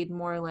probably read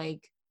more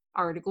like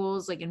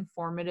articles, like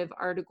informative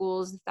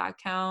articles, if that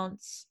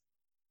counts.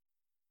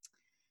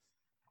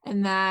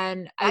 And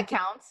then That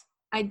counts.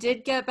 I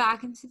did get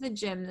back into the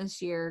gym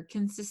this year,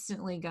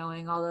 consistently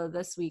going, although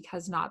this week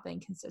has not been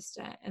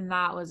consistent. And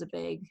that was a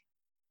big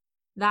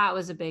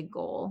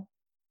goal.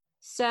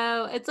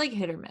 So it's like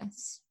hit or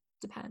miss.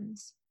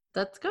 Depends.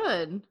 That's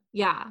good.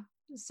 Yeah.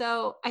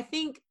 So I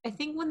think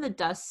when the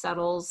dust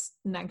settles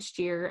next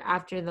year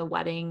after the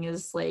wedding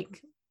is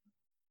like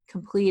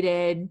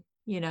completed,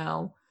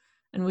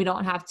 and we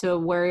don't have to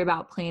worry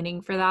about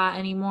planning for that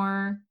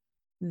anymore,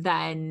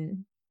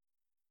 then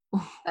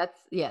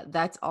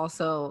that's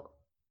also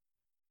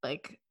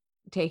like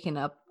taking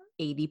up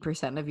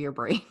 80% of your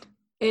brain.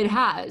 it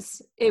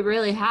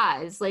really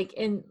has. Like,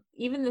 and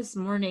even this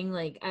morning,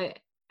 like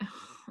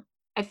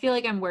I feel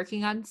like I'm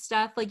working on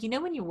stuff. Like,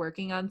 when you're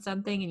working on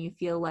something and you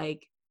feel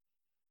like,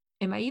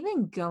 am I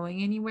even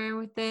going anywhere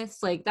with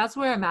this? Like, that's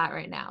where I'm at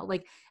right now.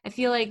 Like, I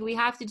feel like we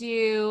have to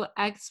do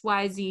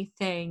XYZ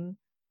thing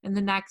in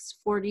the next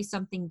 40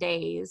 something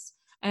days.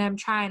 And I'm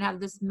trying to have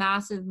this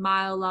massive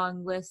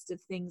mile-long list of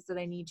things that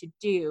I need to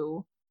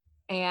do.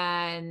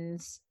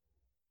 And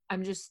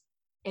I'm just,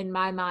 in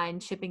my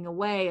mind, chipping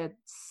away at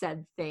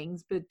said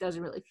things, but it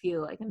doesn't really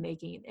feel like I'm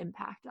making an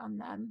impact on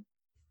them.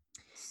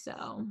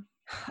 So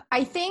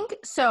I think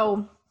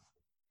so.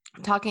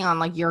 Talking on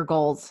like your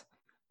goals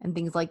and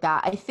things like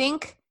that, I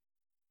think,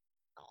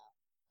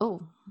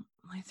 oh,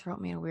 my throat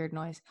made a weird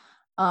noise.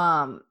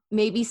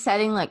 Maybe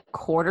setting like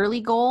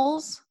quarterly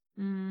goals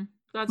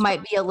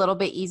might be a little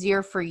bit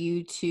easier for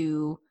you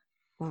to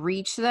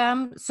reach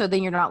them. So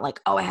then you're not like,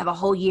 oh, I have a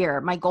whole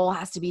year. My goal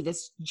has to be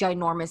this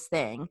ginormous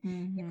thing.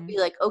 You could be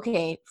like,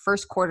 okay,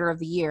 first quarter of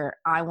the year,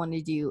 I want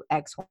to do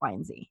X, Y,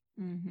 and Z.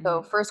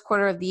 So first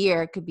quarter of the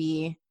year could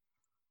be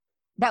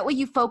that way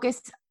you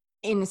focus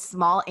in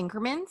small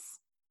increments,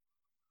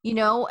 you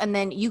know, and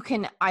then you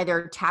can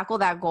either tackle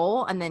that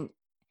goal, and then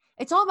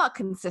it's all about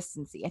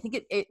consistency. I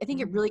think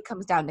it really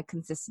comes down to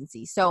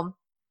consistency. So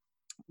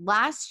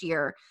last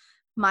year,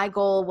 my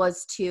goal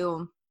was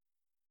to,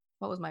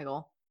 what was my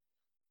goal?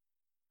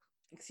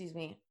 Excuse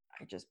me,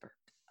 I just burped.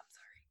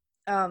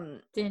 I'm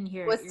sorry. Didn't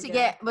hear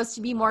Was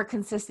to be more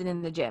consistent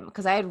in the gym,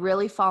 because I had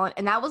really fallen,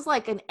 and that was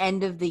like an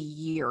end of the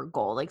year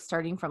goal, like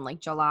starting from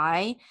like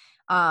July.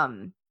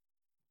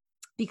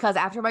 Because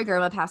after my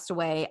grandma passed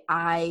away,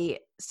 I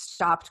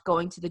stopped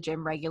going to the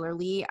gym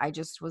regularly. I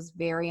just was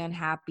very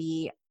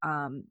unhappy.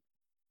 I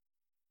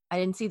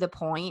didn't see the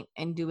point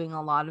in doing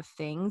a lot of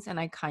things, and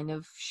I kind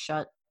of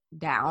shut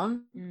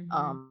down.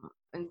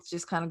 And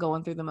just kind of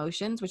going through the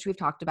motions, which we've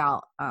talked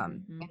about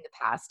in the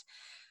past.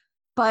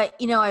 But,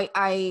 you know,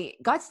 I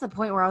got to the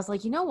point where I was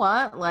like, you know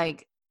what?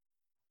 Like,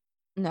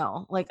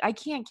 no, like I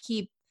can't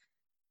keep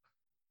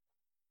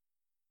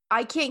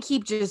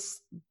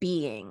just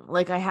being.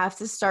 Like, I have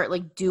to start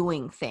like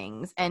doing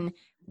things. And,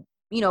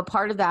 you know,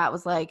 part of that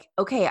was like,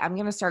 okay, I'm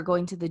going to start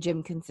going to the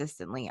gym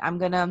consistently. I'm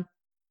going to,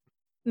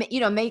 you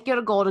know, make it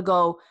a goal to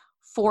go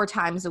 4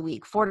 times a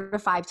week, 4 to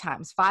 5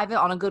 times, 5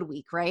 on a good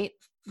week, right?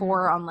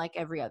 4 on like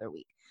every other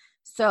week.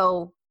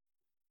 So,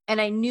 and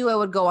I knew I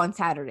would go on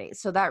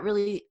Saturdays. So that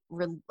really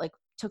like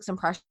took some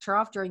pressure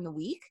off during the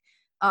week.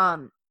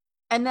 And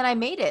then I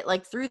made it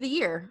like through the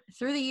year,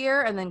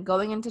 and then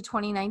going into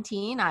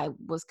 2019, I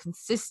was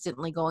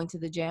consistently going to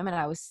the gym, and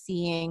I was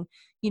seeing,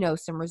 you know,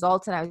 some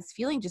results, and I was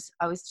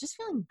just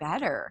feeling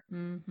better.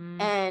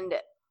 And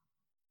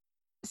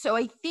so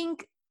I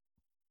think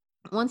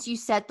once you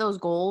set those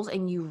goals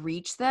and you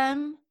reach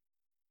them,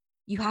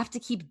 you have to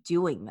keep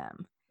doing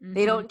them.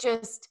 You don't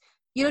just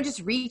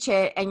reach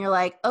it and you're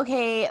like,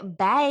 okay,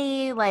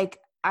 bye. Like,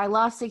 I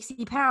lost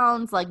 60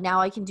 pounds. Like,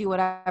 now I can do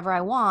whatever I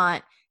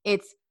want.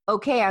 It's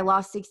okay. I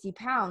lost 60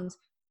 pounds.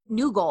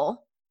 New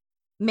goal,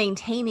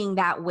 maintaining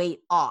that weight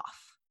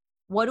off.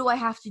 What do I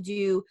have to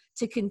do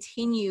to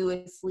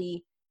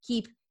continuously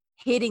keep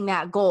hitting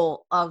that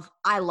goal of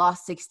I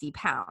lost 60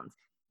 pounds?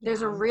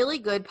 There's a really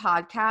good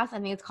podcast. I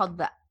think it's called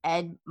the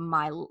Ed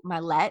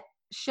Mylett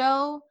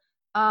Show.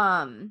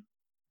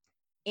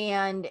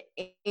 And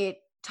it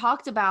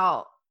talked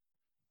about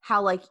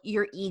how like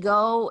your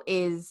ego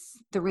is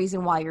the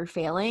reason why you're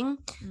failing.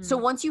 So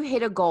once you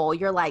hit a goal,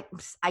 you're like,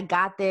 I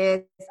got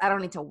this. I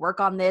don't need to work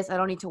on this. I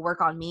don't need to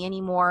work on me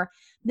anymore.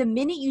 The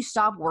minute you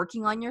stop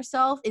working on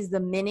yourself is the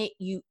minute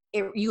you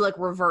like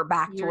revert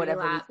back to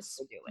whatever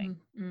you're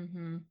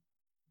doing.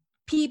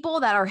 People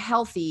that are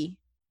healthy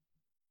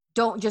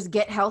don't just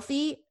get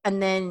healthy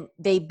and then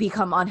they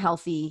become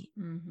unhealthy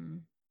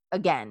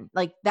again.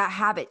 Like, that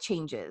habit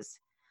changes.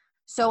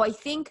 So I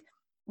think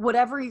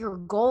whatever your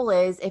goal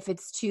is, if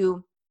it's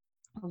to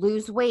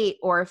lose weight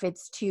or if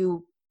it's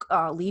to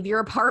leave your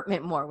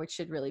apartment more, which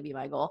should really be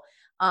my goal,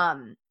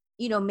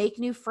 you know, make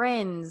new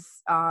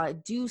friends,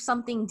 do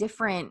something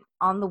different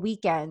on the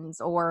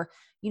weekends, or,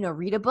 you know,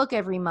 read a book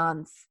every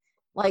month.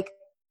 Like,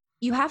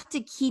 you have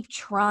to keep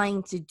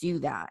trying to do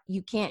that.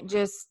 You can't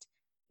just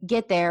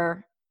get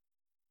there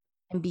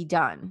and be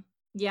done.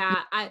 Yeah.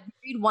 You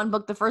read one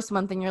book the first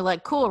month and you're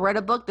like, cool, read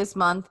a book this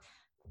month.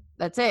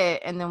 That's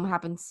it. And then what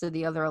happens to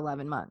the other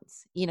 11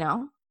 months, you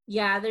know?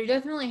 Yeah, there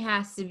definitely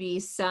has to be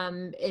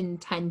some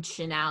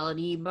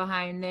intentionality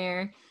behind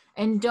there.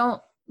 And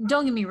don't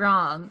get me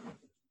wrong.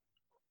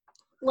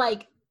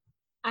 Like,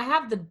 I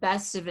have the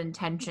best of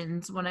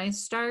intentions when I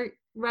start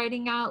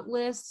writing out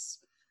lists,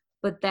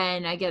 but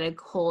then I get a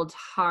cold,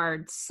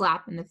 hard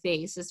slap in the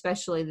face,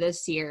 especially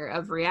this year,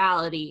 of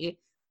reality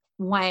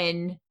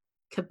when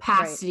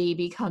capacity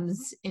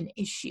becomes an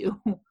issue.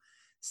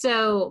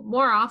 So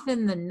more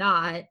often than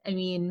not, I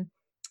mean,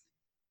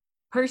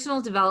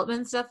 personal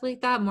development stuff like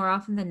that, more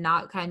often than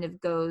not, kind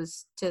of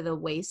goes to the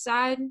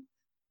wayside,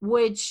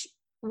 which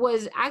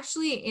was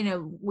actually, in a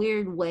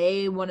weird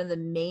way, one of the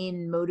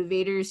main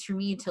motivators for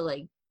me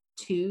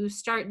to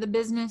start the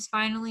business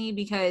finally,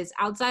 because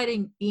outside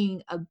of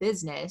being a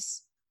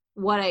business,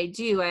 what I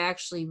do, I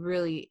actually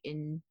really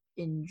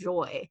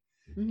enjoy.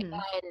 And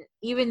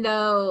even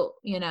though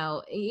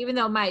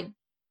it might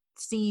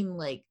seem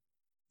like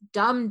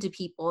dumb to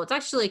people, it's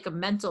actually like a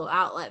mental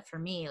outlet for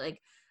me.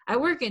 Like, I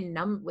work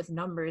with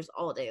numbers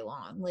all day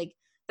long. Like,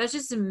 that's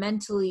just a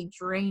mentally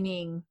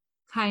draining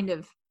kind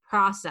of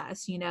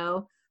process, you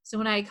know? So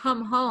when I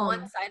come home,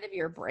 one side of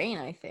your brain,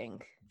 I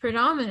think.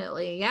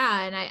 Predominantly,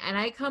 yeah. And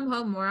I come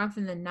home more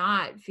often than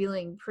not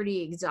feeling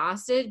pretty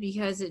exhausted,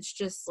 because it's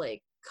just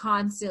like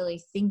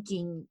constantly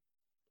thinking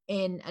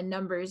in a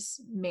numbers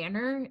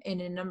manner,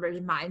 in a numbers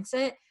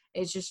mindset.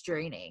 It's just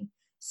draining.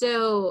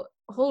 So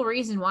the whole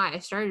reason why I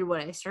started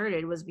what I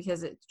started was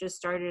because it just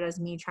started as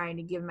me trying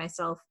to give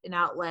myself an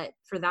outlet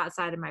for that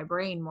side of my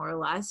brain, more or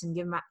less, and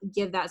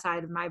give that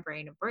side of my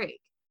brain a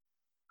break.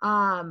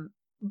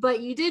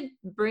 But you did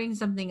bring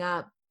something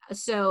up.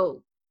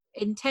 So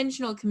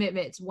intentional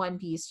commitment's one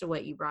piece to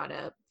what you brought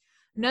up.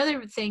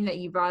 Another thing that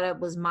you brought up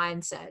was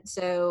mindset.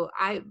 So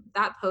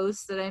that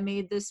post that I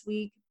made this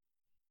week,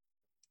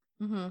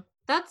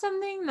 that's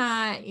something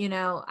that, you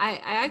know, I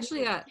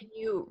actually got. Can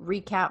you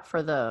recap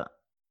for the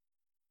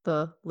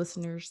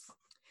listeners?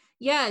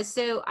 Yeah,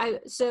 so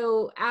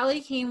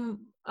Allie came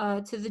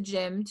to the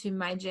gym, to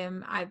my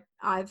gym.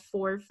 I've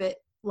forfeit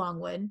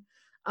Longwood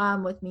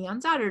with me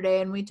on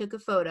Saturday, and we took a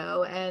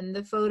photo. And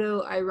the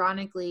photo,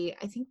 ironically,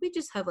 I think we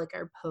just have like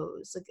our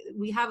pose. Like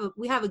we have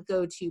a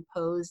go-to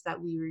pose that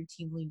we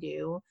routinely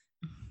do,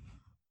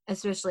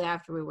 especially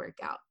after we work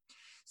out.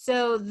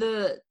 So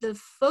the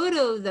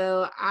photo,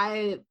 though,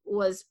 I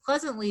was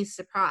pleasantly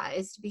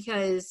surprised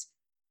because,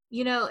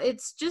 you know,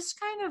 it's just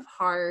kind of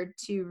hard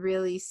to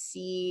really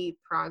see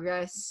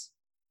progress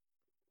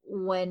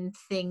when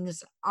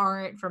things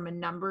aren't, from a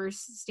numbers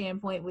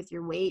standpoint, with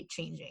your weight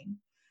changing.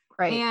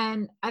 Right.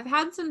 And I've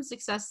had some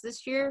success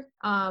this year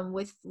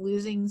with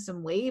losing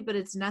some weight, but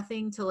it's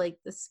nothing to like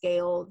the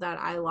scale that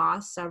I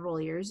lost several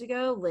years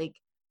ago. Like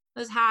I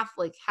was half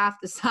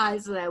the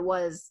size that I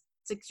was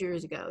 6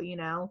 years ago, you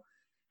know?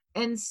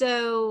 And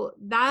so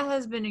that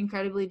has been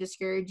incredibly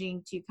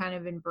discouraging to kind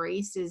of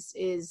embrace,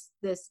 is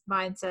this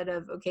mindset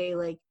of, okay,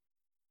 like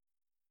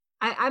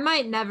I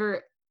might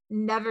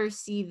never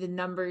see the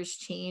numbers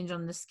change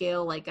on the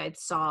scale like I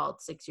saw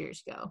 6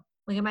 years ago.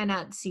 Like I might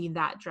not see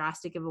that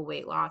drastic of a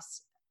weight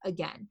loss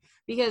again,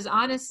 because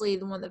honestly,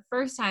 the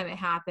first time it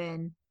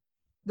happened,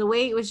 the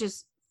weight was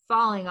just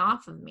falling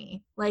off of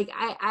me. Like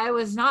I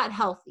was not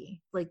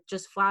healthy, like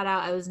just flat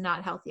out, I was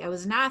not healthy. I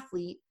was an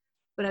athlete,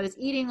 but I was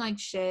eating like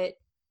shit.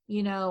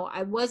 You know,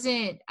 I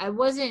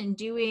wasn't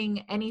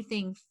doing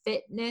anything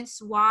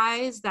fitness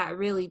wise that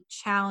really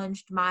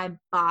challenged my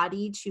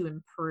body to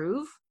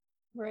improve.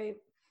 Right.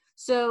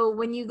 So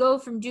when you go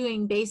from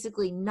doing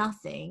basically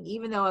nothing,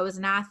 even though I was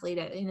an athlete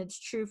in its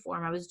true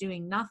form, I was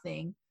doing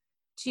nothing,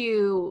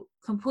 to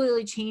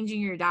completely changing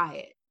your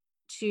diet,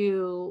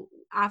 to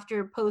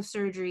after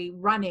post-surgery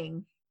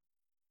running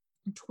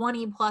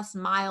 20 plus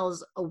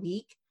miles a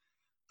week,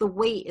 the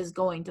weight is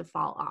going to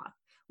fall off.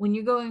 When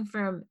you're going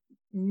from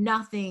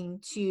nothing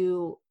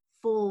to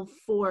full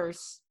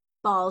force,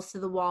 balls to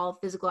the wall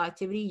physical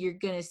activity, you're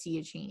going to see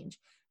a change.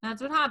 And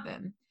that's what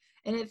happened.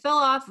 And it fell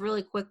off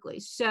really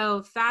quickly.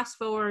 So fast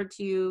forward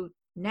to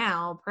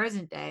now,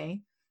 present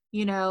day,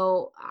 you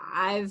know,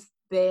 I've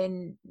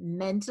been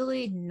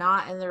mentally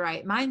not in the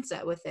right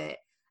mindset with it.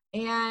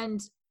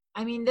 And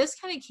I mean, this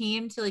kind of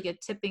came to like a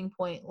tipping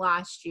point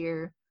last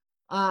year.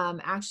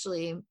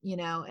 Actually, you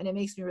know, and it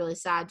makes me really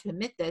sad to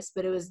admit this,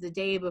 but it was the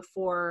day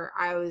before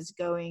I was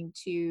going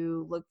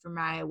to look for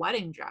my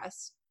wedding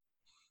dress.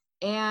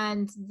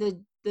 And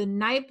the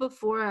night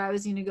before I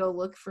was going to go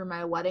look for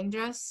my wedding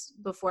dress,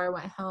 before I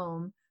went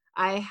home,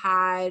 I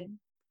had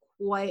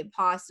quite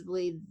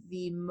possibly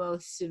the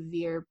most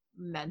severe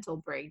mental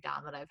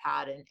breakdown that I've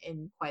had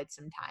in quite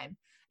some time,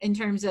 in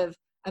terms of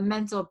a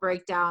mental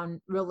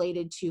breakdown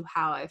related to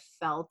how I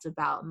felt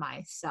about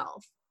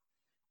myself.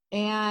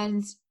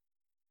 And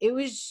it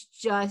was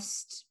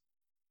just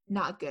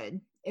not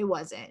good. It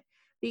wasn't,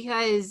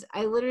 because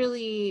I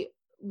literally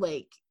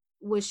like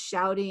was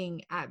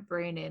shouting at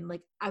Brandon,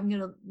 like, I'm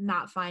gonna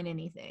not find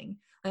anything.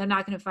 Like, I'm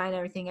not gonna find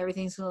everything.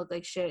 Everything's gonna look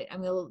like shit.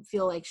 I'm gonna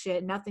feel like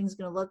shit. Nothing's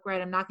gonna look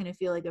right. I'm not gonna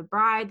feel like a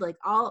bride. Like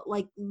all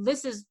like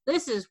this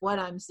is what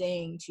I'm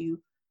saying to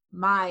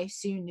my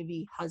soon to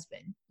be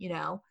husband, you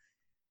know?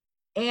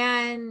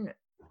 And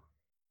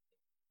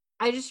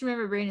I just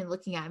remember Brandon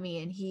looking at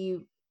me, and he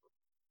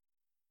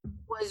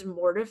was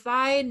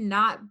mortified,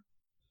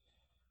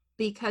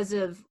 because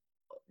of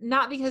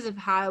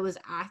how I was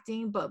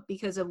acting, but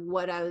because of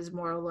what I was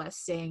more or less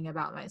saying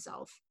about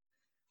myself.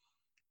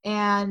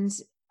 And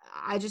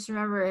I just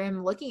remember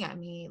him looking at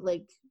me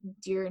like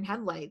deer in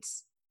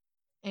headlights.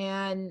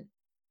 And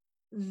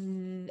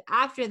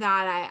after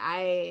that,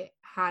 I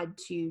had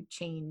to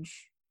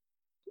change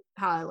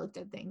how I looked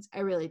at things. I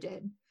really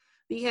did.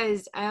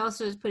 Because I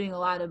also was putting a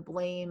lot of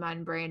blame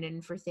on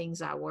Brandon for things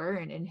that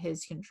weren't in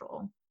his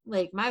control.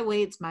 Like, my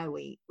weight's my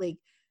weight. Like,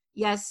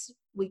 yes,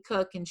 we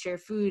cook and share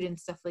food and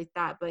stuff like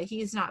that, but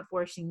he's not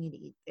forcing me to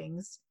eat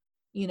things.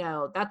 You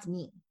know, that's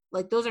me.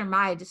 Like, those are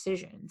my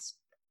decisions.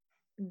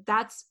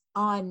 That's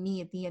on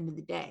me at the end of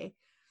the day.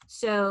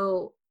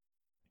 So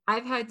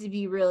I've had to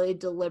be really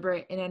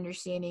deliberate in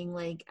understanding,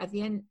 like,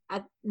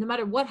 no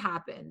matter what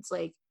happens,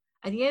 like,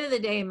 at the end of the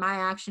day, my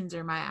actions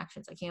are my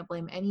actions. I can't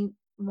blame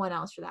anyone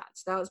else for that.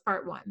 So that was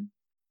part one.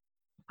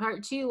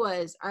 Part two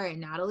was, all right,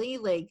 Natalie,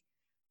 like,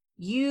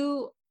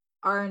 you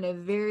are in a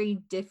very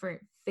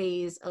different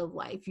phase of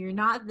life. You're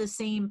not the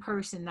same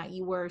person that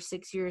you were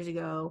 6 years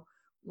ago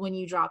when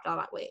you dropped all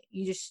that weight.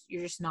 You're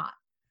just not.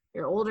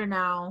 You're older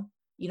now.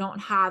 You don't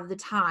have the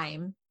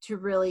time to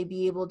really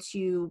be able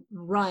to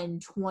run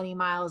 20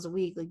 miles a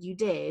week like you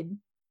did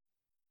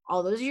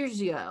all those years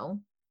ago.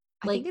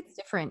 I think it's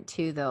different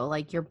too, though.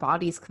 Like, your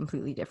body's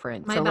completely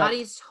different. My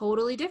body's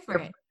totally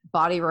different. Your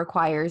body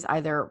requires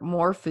either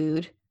more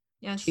food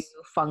to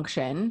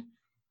function,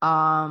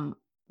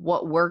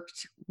 what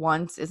worked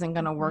once isn't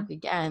going to work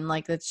again.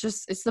 Like,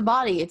 it's the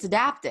body, it's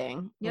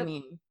adapting. Yep. I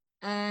mean,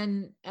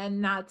 and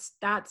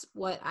that's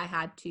what I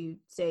had to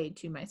say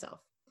to myself,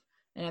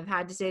 and I've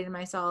had to say to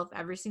myself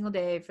every single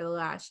day for the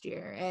last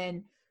year.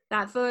 And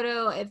that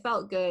photo, it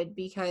felt good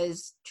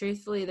because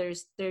truthfully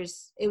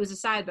it was a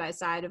side by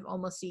side of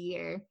almost a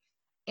year,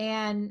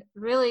 and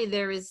really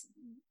there's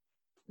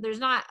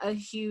not a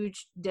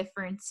huge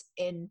difference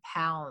in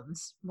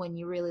pounds when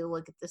you really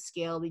look at the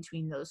scale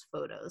between those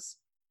photos.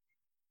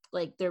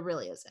 Like, there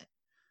really isn't.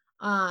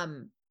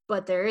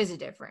 But there is a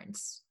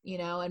difference,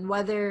 and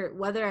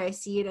whether I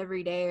see it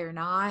every day or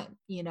not,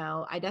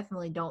 I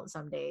definitely don't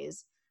some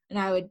days. And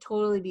I would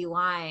totally be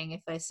lying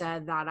if I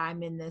said that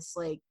I'm in this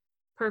like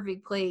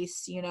perfect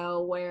place,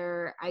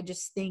 where I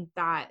just think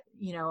that,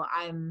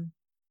 I'm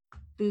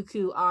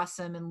buku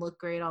awesome and look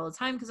great all the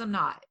time, because I'm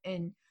not.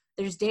 And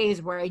there's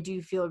days where I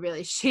do feel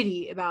really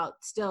shitty about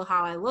still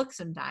how I look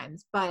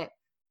sometimes, but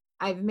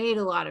I've made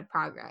a lot of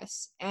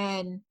progress.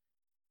 And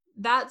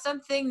that's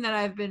something that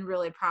I've been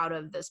really proud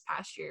of this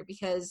past year,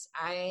 because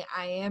I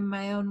am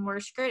my own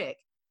worst critic,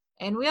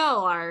 and we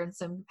all are in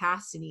some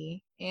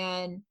capacity.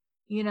 And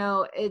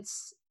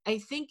I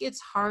think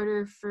it's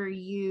harder for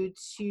you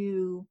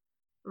to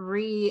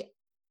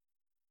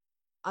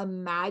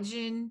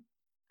reimagine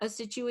a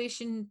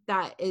situation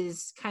that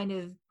is kind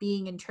of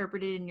being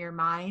interpreted in your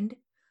mind.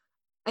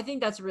 I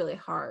think that's really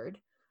hard.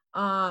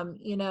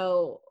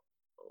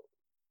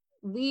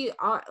 We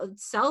are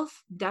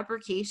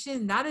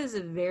self-deprecation, that is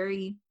a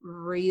very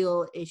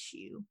real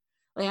issue.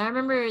 Like, I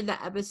remember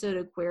the episode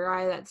of Queer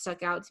Eye that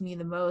stuck out to me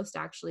the most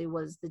actually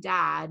was the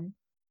dad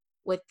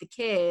with the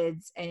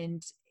kids,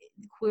 and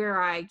Queer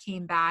Eye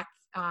came back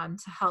to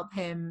help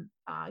him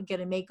get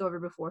a makeover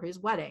before his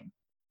wedding.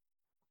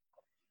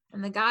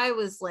 And the guy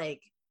was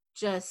like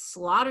just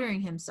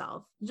slaughtering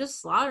himself. He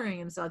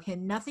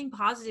had nothing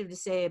positive to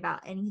say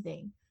about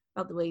anything,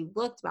 about the way he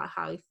looked, about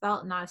how he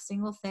felt, not a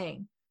single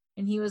thing.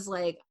 And he was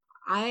like,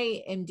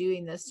 I am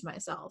doing this to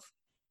myself.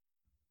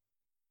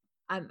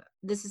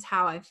 This is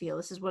how I feel.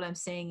 This is what I'm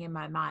saying in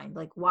my mind.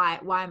 Like, why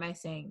am I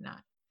saying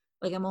that?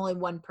 Like, I'm only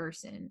one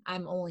person.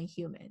 I'm only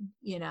human,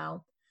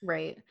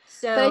 Right.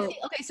 So, but I think,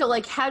 okay, so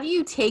like, how do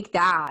you take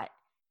that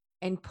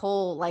and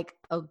pull like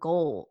a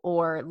goal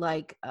or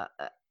like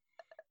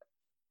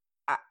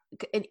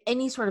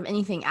any sort of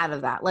anything out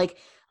of that? Like,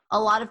 a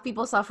lot of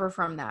people suffer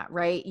from that,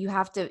 right? You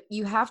have to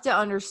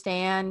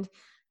understand.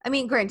 I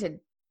mean,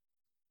 granted,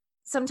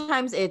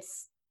 sometimes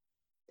it's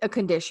a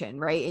condition,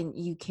 right? And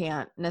you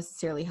can't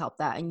necessarily help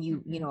that, and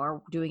you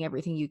are doing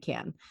everything you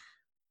can.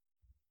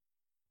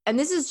 And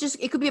this is just,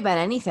 it could be about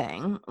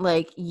anything.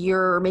 Like,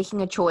 you're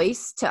making a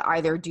choice to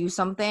either do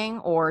something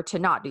or to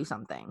not do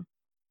something.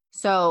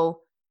 So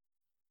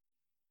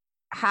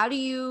how do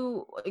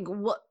you, like,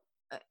 what,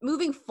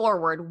 moving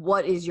forward,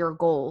 what is your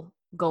goal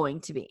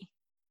going to be?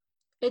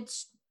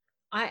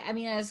 I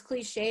mean, as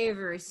cliche of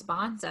a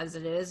response as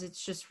it is,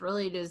 it's just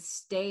really to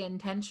stay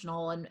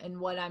intentional and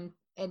what I'm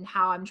and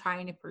how I'm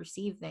trying to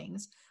perceive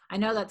things. I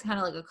know that's kind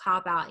of like a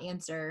cop-out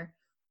answer,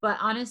 but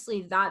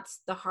honestly,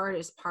 that's the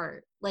hardest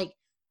part. Like,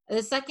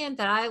 the second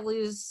that I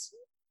lose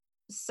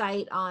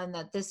sight on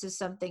that this is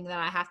something that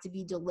I have to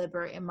be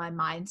deliberate in my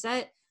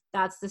mindset,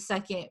 that's the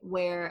second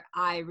where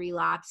I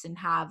relapse and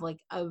have like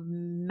a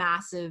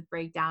massive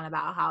breakdown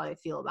about how I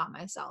feel about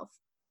myself.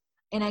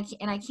 And I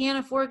can't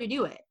afford to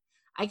do it.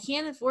 I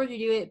can't afford to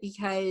do it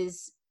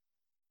because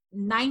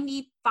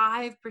 95%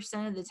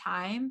 of the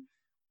time,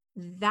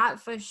 that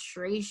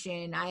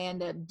frustration I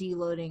end up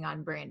deloading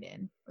on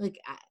Brandon. Like,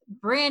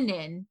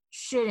 Brandon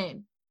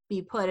shouldn't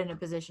be put in a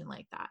position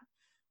like that.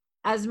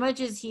 As much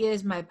as he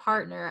is my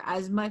partner,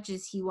 as much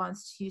as he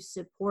wants to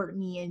support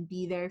me and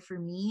be there for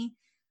me,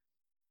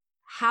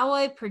 how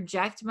I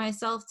project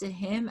myself to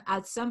him,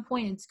 at some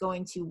point it's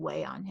going to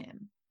weigh on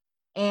him.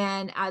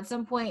 And at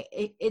some point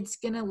it's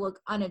going to look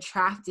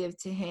unattractive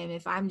to him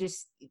if I'm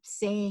just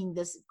saying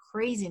this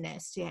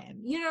craziness to him.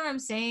 You know what I'm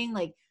saying?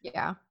 Like,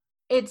 yeah,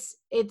 it's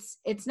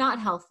not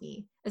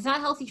healthy. It's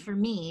not healthy for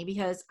me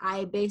because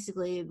I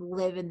basically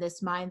live in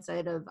this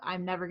mindset of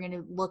I'm never going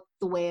to look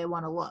the way I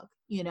want to look,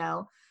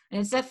 and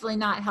it's definitely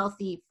not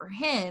healthy for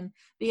him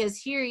because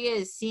here he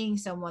is seeing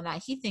someone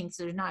that he thinks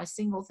there's not a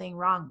single thing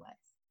wrong with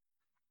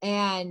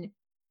and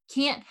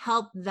can't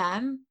help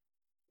them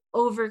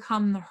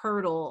overcome the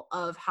hurdle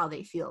of how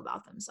they feel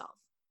about themselves.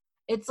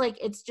 It's like,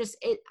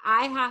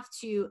 I have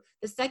to,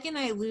 the second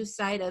I lose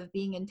sight of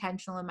being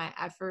intentional in my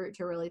effort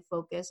to really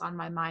focus on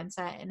my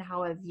mindset and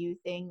how I view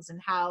things and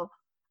how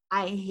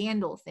I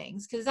handle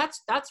things, because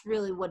that's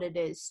really what it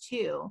is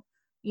too.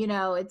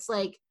 It's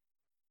like,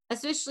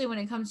 especially when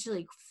it comes to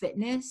like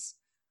fitness,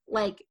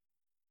 like,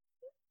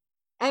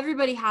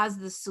 everybody has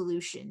the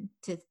solution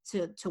to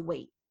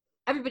weight.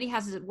 Everybody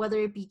has it, whether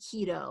it be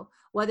keto,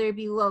 whether it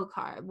be low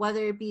carb,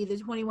 whether it be the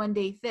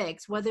 21-day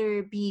fix, whether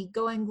it be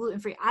going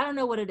gluten-free. I don't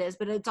know what it is,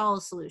 but it's all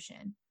a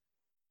solution.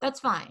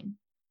 That's fine.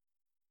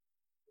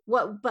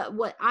 But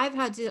what I've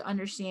had to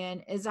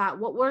understand is that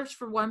what works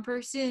for one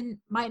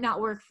person might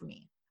not work for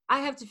me. I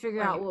have to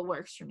figure out Right. what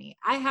works for me.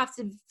 I have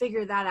to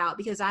figure that out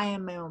because I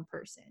am my own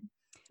person.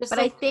 Just But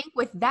I think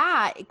with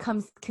that, it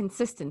comes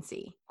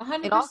consistency.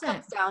 100%. It all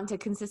comes down to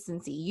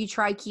consistency. You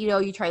try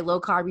keto, you try low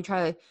carb, you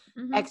try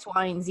X,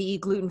 Y, and Z,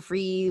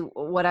 gluten-free,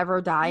 whatever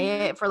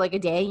diet for like a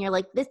day. And you're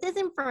like, this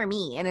isn't for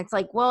me. And it's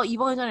like, well,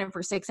 you've only done it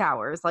for 6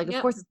 hours. Like,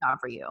 of course it's not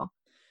for you.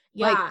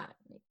 Yeah,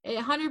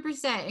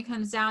 100%. It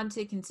comes down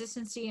to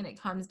consistency and it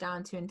comes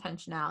down to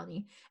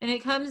intentionality. And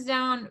it comes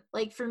down,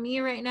 like for me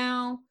right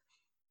now,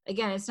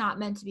 again, it's not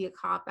meant to be a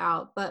cop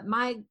out, but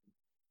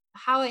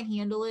how I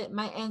handle it,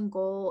 my end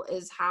goal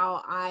is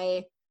how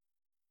I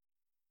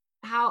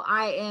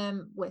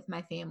am with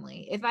my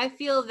family. If I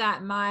feel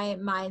that my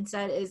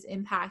mindset is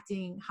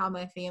impacting how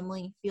my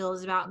family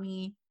feels about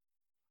me,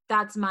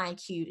 that's my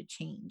cue to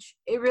change.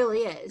 It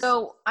really is.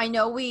 So I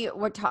know we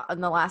were in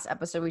the last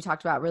episode, we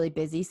talked about really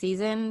busy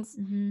seasons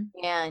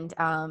and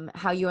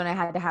how you and I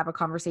had to have a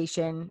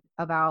conversation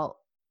about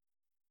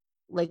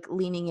like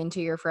leaning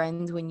into your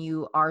friends when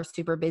you are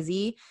super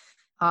busy.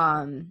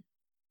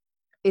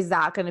 Is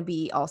that going to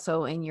be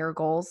also in your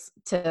goals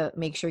to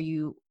make sure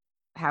you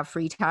have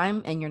free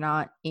time and you're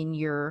not in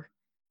your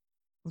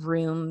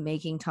room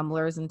making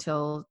tumblers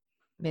until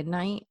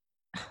midnight?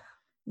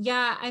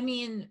 Yeah, I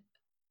mean,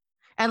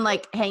 and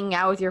like hanging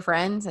out with your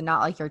friends and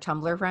not like your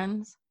Tumblr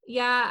friends?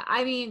 Yeah,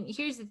 I mean,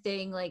 here's the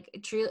thing,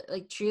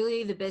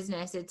 truly the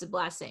business, it's a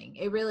blessing.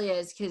 It really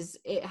is, because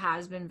it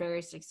has been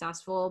very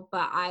successful,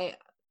 but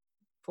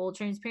full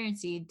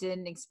transparency,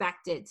 didn't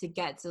expect it to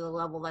get to the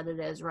level that it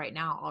is right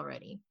now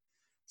already.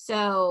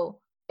 So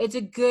it's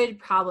a good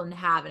problem to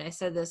have. And I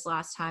said this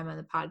last time on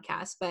the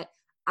podcast, but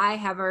I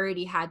have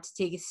already had to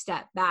take a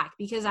step back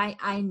because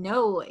I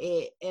know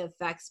it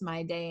affects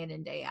my day in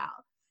and day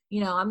out.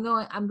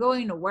 I'm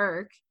going to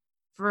work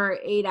for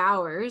 8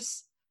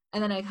 hours,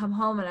 and then I come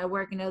home and I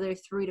work another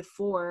 3 to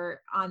 4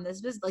 on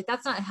this business. Like,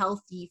 that's not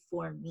healthy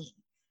for me.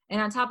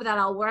 And on top of that,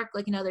 I'll work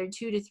like another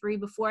 2 to 3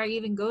 before I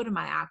even go to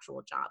my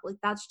actual job. Like,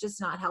 that's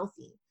just not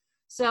healthy.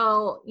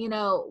 So,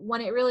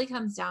 when it really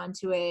comes down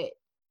to it,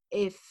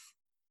 if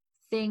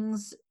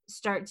things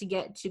start to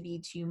get to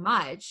be too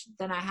much,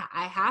 then I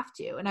have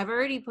to. And I've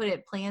already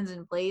put plans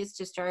in place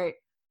to start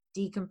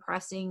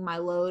decompressing my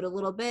load a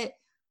little bit,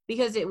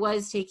 because it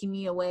was taking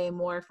me away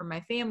more from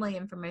my family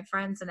and from my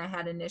friends than I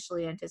had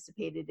initially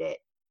anticipated it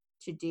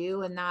to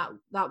do. And that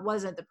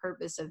wasn't the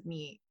purpose of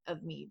me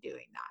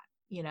doing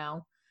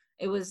that.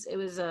 It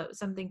was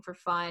something for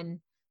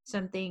fun,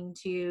 something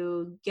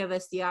to give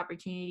us the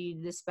opportunity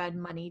to spend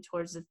money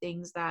towards the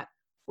things that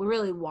we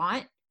really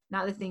want,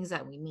 not the things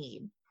that we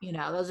need.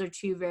 Those are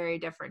two very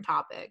different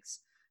topics.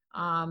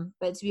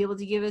 But to be able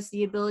to give us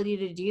the ability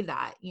to do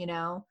that,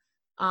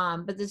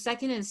 but the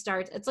second it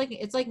starts, it's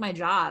like my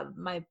job,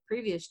 my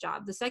previous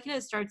job, the second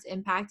it starts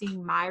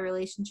impacting my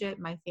relationship,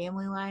 my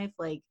family life,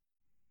 like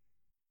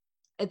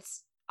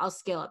I'll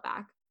scale it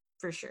back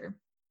for sure.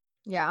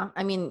 Yeah.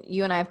 I mean,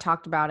 you and I have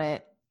talked about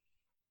it.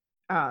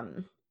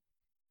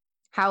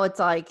 How it's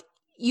like,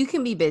 you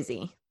can be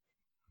busy.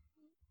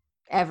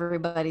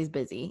 Everybody's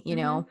busy,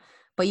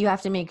 but you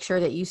have to make sure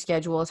that you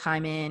schedule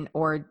time in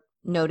or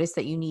notice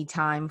that you need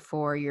time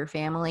for your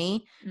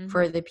family,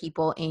 for the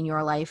people in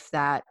your life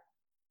that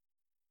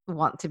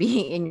want to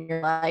be in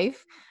your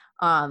life.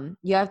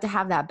 You have to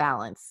have that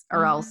balance,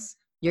 or else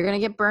you're going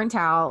to get burnt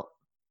out.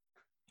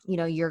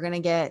 You're going to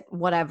get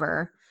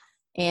whatever,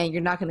 and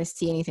you're not going to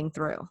see anything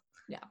through.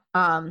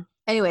 Yeah.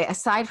 Anyway,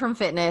 aside from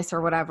fitness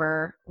or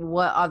whatever,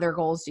 what other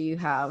goals do you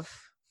have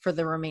for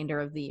the remainder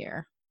of the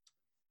year?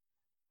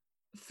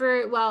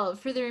 For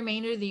the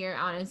remainder of the year,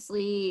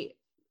 honestly,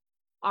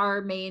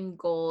 our main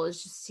goal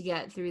is just to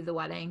get through the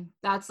wedding.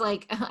 That's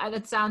like,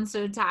 that sounds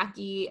so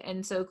tacky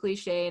and so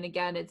cliche. And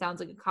again, it sounds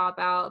like a cop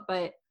out,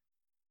 but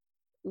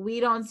we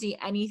don't see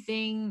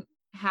anything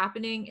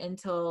happening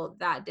until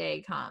that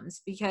day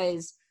comes,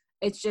 because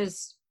it's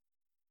just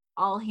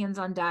all hands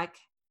on deck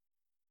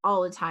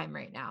all the time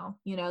right now.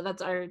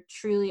 That's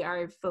truly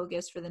our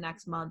focus for the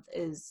next month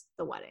is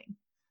the wedding.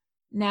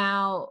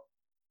 Now,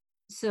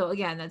 so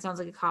again, that sounds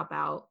like a cop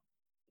out,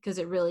 because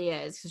it really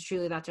is, because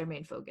truly that's our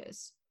main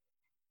focus.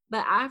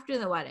 But after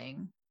the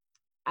wedding,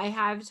 I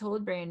have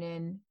told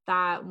Brandon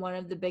that one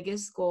of the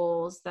biggest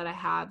goals that I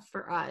have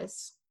for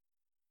us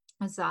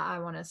is that I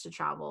want us to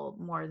travel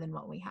more than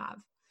what we have.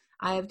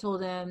 I have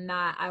told him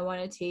that I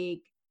want to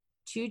take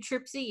 2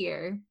 trips a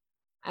year.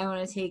 I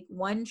want to take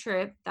 1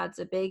 trip that's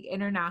a big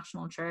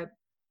international trip,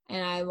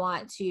 and I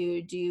want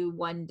to do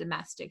 1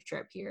 domestic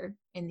trip here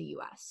in the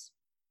US.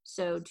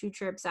 So 2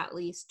 trips at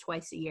least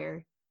twice a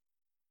year.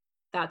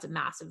 That's a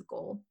massive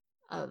goal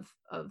of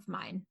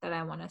mine that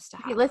I want us to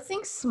have. Okay, let's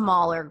think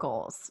smaller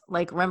goals.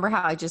 Like, remember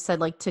how I just said,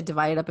 like, to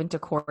divide it up into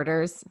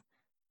quarters?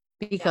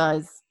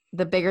 Because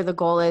the bigger the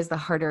goal is, the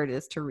harder it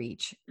is to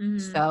reach.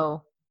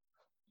 So,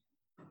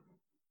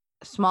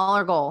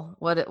 smaller goal.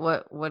 What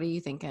are you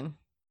thinking?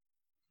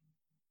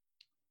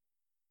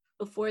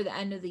 Before the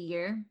end of the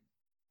year?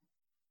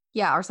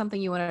 Yeah, or something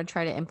you want to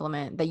try to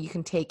implement that you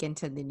can take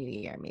into the new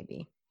year,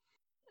 maybe.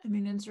 I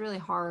mean, it's really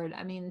hard.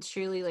 I mean,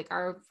 surely like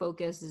our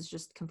focus is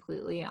just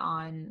completely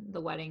on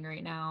the wedding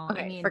right now. I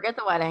Okay, mean, forget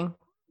the wedding.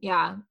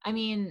 yeah. I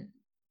mean,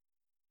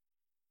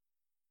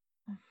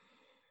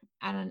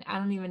 I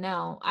don't even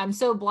know. I'm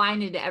so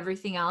blinded to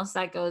everything else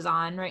that goes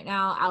on right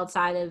now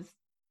outside of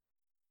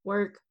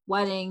work,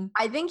 wedding,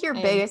 I think your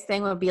and biggest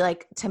thing would be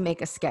like to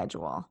make a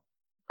schedule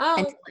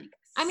and to oh, like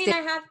I mean,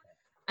 stick.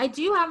 I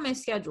do have my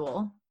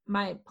schedule,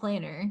 my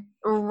planner.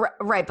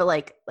 Right, but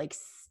like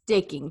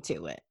sticking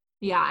to it.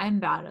 Yeah, I'm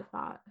bad at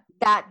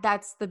that.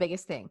 That's the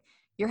biggest thing.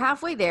 You're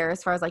halfway there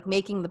as far as like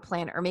making the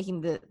plan or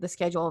making the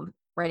schedule,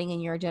 writing in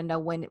your agenda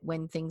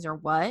when things are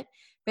what.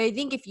 But I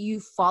think if you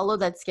follow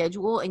that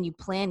schedule and you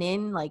plan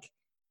in like,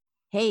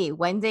 hey,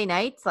 Wednesday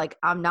nights, like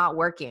I'm not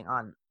working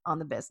on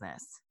the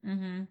business,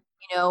 Mm-hmm.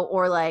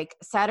 or like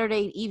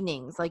Saturday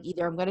evenings, like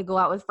either I'm gonna go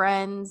out with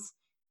friends,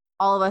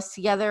 all of us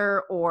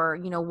together, or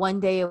one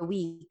day a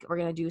week we're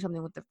gonna do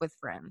something with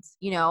friends,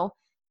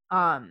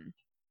 um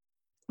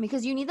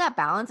because you need that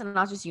balance, and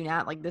not just you,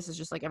 Nat, like this is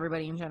just like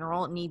everybody in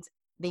general needs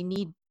they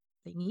need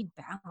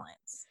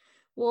balance.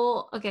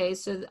 Well, okay,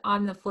 so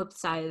on the flip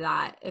side of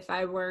that, if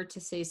I were to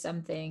say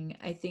something,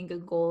 I think a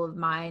goal of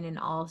mine in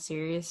all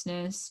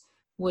seriousness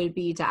would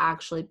be to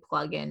actually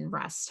plug in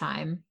rest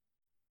time.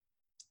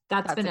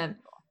 That's That's been a a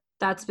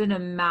that's been a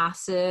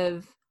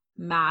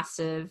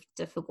massive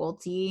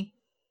difficulty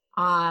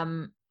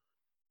um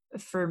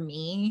for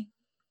me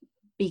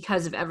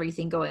because of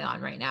everything going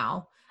on right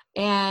now.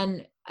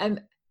 And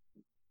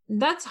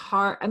that's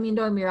hard. I mean,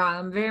 don't get me wrong,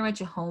 I'm very much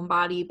a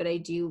homebody, but I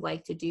do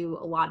like to do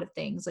a lot of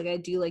things. Like I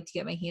do like to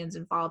get my hands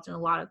involved in a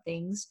lot of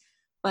things.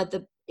 But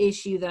the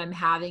issue that I'm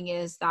having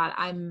is that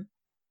I'm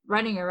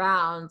running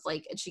around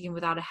like a chicken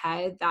without a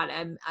head, that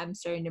I'm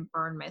starting to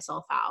burn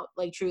myself out,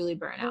 like truly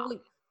burn out. well,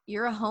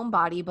 you're a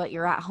homebody, but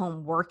you're at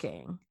home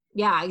working.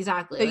 Yeah,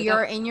 exactly. So Like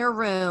you're in your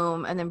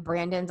room and then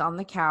Brandon's on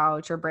the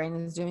couch or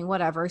Brandon's doing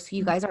whatever. So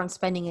you guys aren't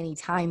spending any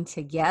time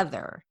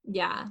together.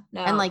 yeah,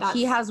 And no, like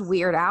he that's has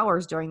weird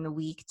hours during the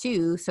week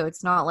too. So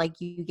it's not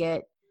like you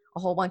get a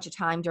whole bunch of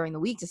time during the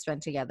week to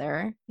spend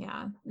together.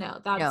 yeah, no,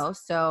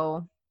 that's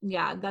So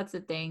yeah, that's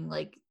the thing.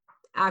 Like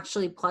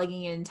actually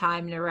plugging in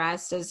time to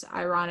rest, as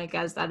ironic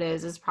as that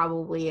is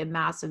probably a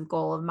massive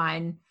goal of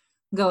mine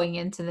going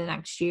into the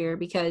next year,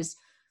 because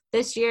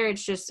this year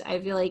it's just, I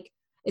feel like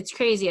it's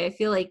crazy. I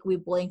feel like we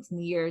blinked and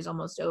the year is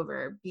almost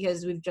over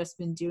because we've just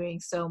been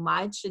doing so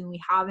much, and we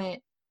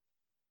haven't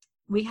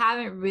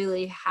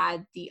really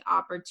had the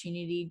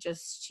opportunity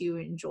just to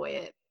enjoy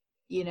it,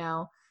 you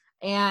know?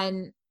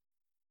 And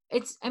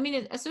it's, I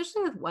mean,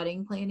 especially with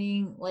wedding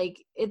planning,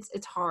 like it's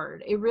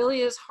hard. It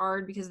really is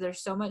hard because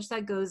there's so much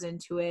that goes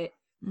into it,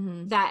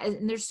 that,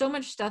 and there's so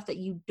much stuff that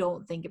you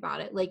don't think about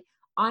it. Like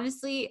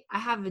honestly, I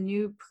have a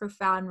new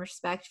profound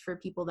respect for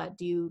people that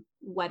do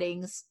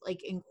weddings,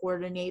 like, and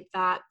coordinate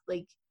that.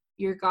 Like,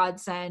 your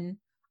godsend.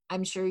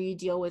 I'm sure you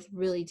deal with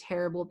really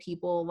terrible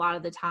people a lot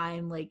of the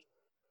time. Like,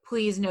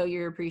 please know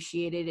you're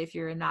appreciated if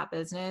you're in that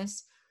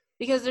business,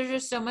 because there's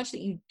just so much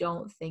that you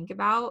don't think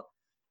about.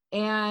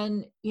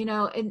 And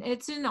and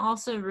it's been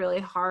also really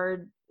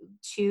hard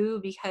too,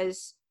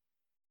 because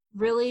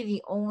really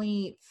the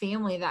only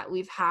family that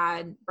we've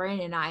had,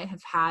 Brandon and I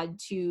have had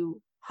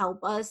to help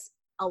us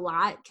a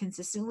lot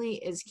consistently,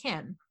 is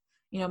Kim.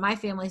 My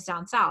family's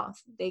down south.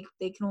 They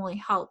can only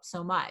help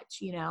so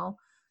much.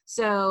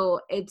 So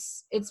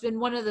it's been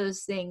one of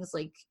those things,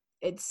 like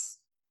it's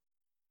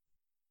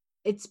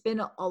it's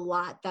been a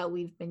lot that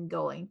we've been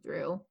going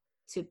through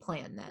to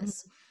plan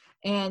this.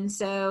 And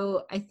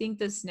so I think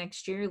this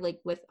next year, like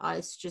with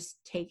us just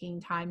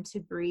taking time to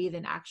breathe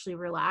and actually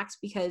relax,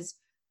 because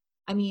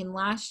I mean,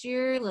 last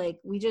year, like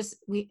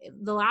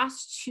the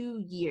last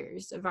 2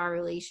 years of our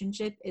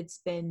relationship, it's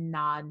been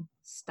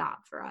nonstop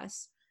for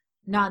us,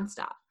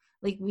 nonstop.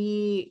 Like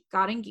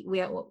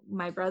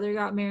my brother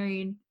got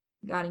married,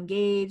 got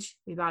engaged,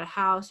 we bought a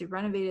house, we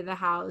renovated the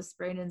house,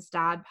 Brandon's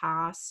dad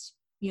passed,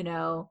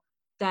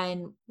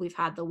 then we've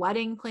had the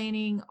wedding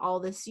planning all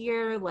this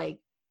year. Like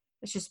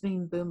it's just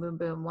been boom, boom,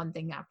 boom, one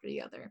thing after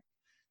the other.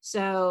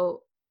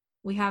 So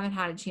we haven't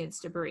had a chance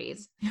to breathe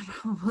in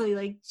probably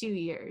like 2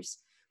 years.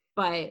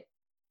 But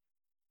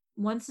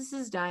once this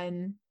is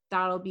done,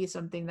 that'll be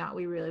something that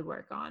we really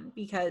work on,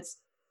 because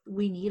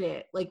we need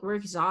it. Like we're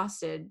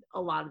exhausted a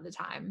lot of the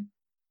time.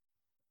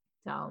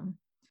 So,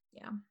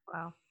 yeah.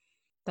 wow,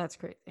 that's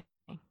crazy.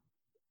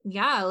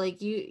 Yeah, like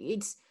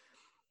it's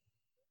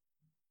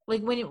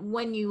like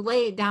when you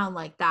lay it down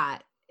like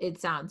that,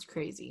 it sounds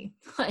crazy.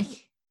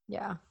 Like,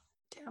 Yeah.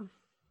 Damn.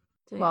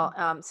 so,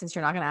 Well, since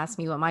you're not going to ask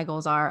me what my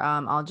goals are,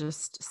 I'll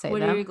just say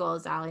what are them. your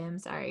goals, Allie? I'm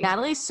sorry.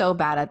 Natalie's so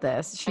bad at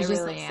this. She I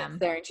just really like, sits am.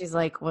 there and she's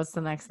like, "What's the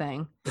next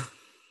thing?"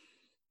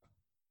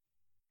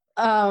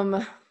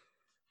 What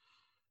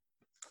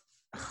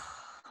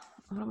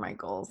are my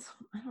goals?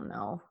 I don't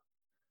know.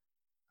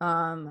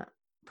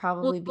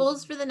 Probably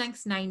Goals for the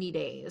next 90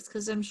 days,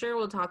 because I'm sure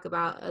we'll talk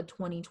about a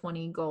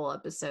 2020 goal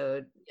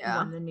episode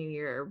when the new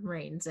year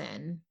reigns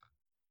in.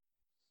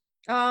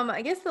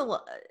 I guess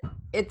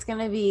it's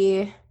gonna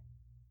be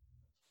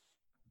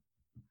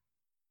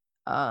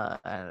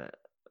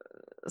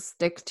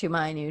stick to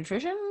my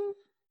nutrition.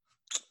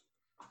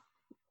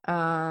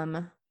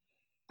 I'm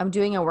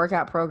doing a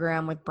workout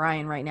program with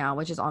Brian right now,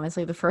 which is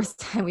honestly the first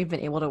time we've been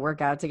able to work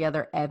out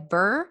together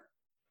ever.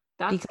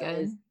 That's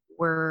good.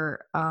 We're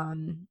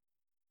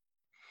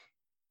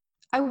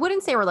I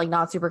wouldn't say we're like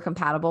not super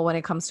compatible when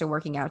it comes to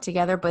working out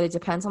together, but it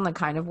depends on the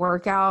kind of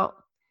workout.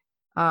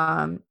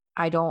 I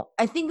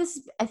think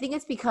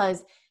it's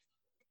because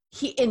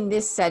he, in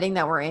this setting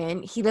that we're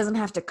in, he doesn't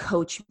have to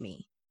coach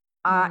me.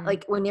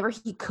 Like whenever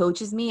he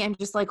coaches me, I'm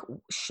just like,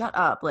 shut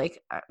up.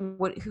 Like,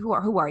 who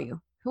are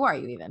you? Who are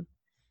you even?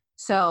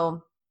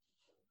 So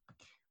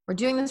we're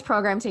doing this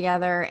program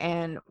together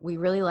and we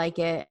really like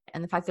it.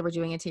 And the fact that we're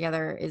doing it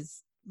together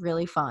is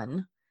really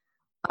fun.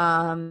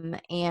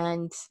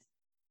 And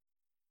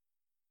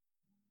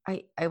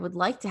I would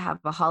like to have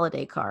a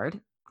holiday card.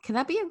 Can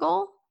that be a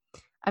goal?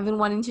 I've been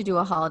wanting to do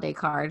a holiday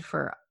card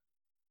for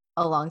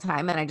a long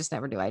time and I just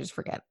never do. I just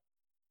forget.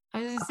 I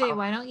was gonna say,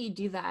 why don't you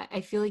do that?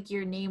 I feel like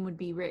your name would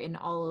be written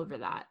all over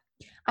that.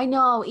 I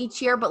know,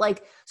 each year, but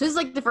like, so this is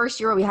like the first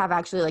year where we have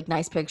actually like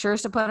nice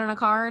pictures to put on a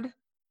card.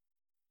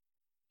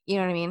 You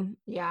know what I mean?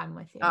 Yeah, I'm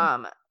with you.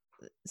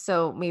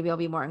 So maybe I'll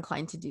be more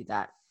inclined to do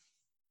that.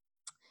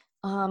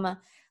 I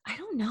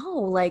don't know.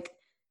 Like,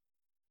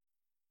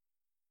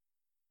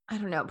 I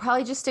don't know.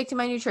 Probably just stick to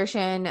my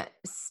nutrition,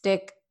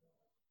 stick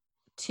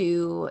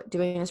to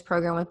doing this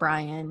program with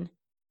Brian.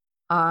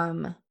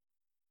 I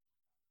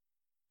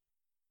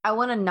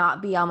want to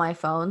not be on my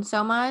phone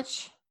so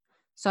much.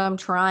 So I'm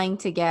trying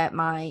to get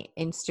my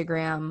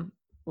Instagram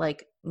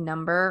like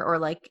number or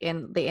like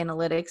in the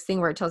analytics thing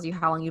where it tells you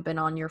how long you've been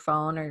on your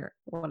phone or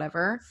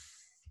whatever.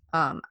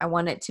 I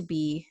want it to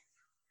be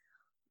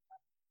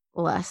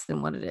less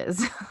than what it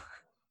is.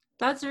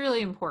 That's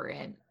really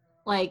important.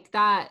 Like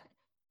that,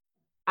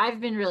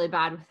 I've been really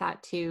bad with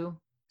that too,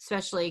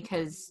 especially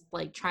because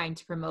like trying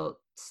to promote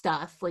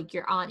stuff, like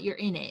you're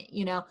in it,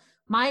 you know.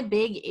 My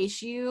big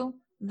issue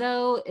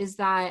though is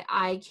that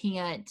I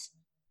can't,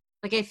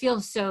 like, I feel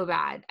so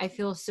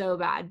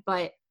bad,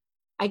 but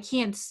I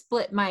can't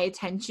split my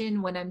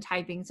attention when I'm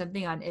typing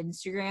something on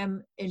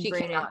Instagram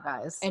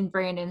and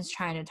Brandon's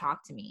trying to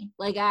talk to me.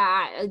 Like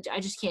I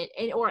just can't,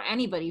 or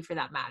anybody for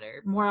that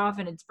matter. More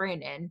often it's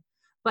Brandon,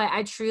 but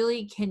I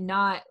truly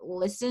cannot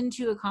listen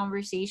to a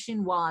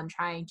conversation while I'm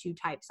trying to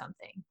type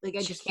something. Like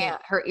I just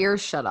can't. Her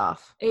ears shut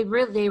off. They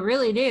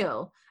really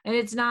do. And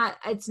it's not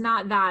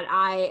that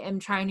I am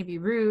trying to be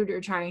rude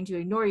or trying to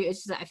ignore you.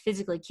 It's just that I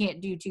physically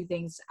can't do two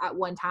things at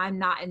one time,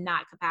 not in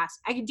that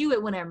capacity. I can do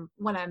it when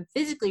I'm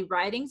physically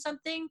writing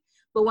something,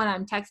 but when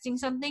I'm texting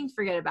something,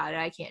 forget about it.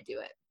 I can't do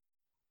it.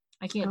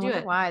 I can't do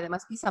it. Why? There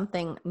must be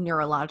something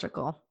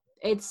neurological.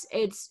 It's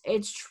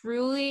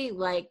truly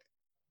like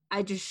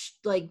I just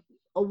like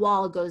a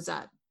wall goes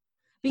up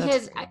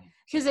because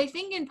I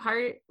think in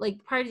part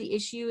of the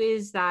issue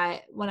is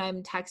that when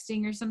I'm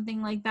texting or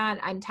something like that,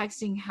 I'm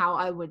texting how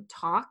I would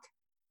talk.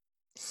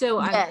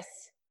 So yes,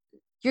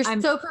 you're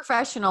so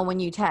professional when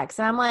you text,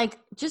 and I'm like,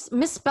 just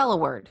misspell a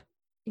word.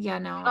 Yeah,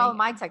 no. All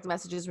my text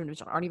messages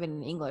aren't even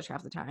in English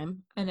half the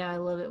time. I know, I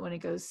love it when it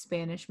goes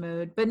Spanish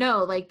mode, but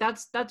no, like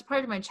that's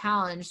part of my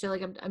challenge. So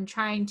like I'm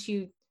trying to.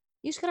 You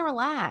just gotta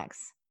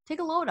relax, take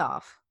a load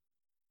off.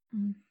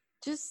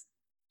 Just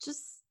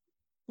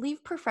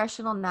leave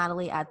professional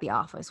Natalie at the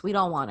office. We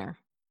don't want her.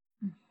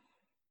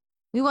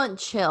 We want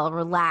chill,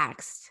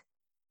 relaxed,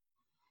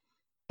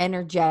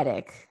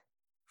 energetic,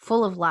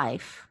 full of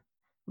life,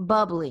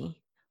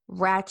 bubbly,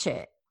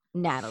 ratchet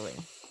Natalie.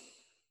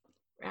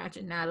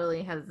 Ratchet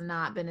Natalie has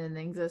not been in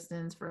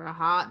existence for a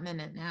hot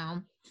minute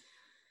now.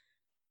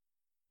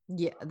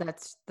 Yeah,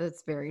 that's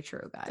very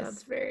true, guys.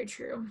 That's very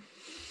true.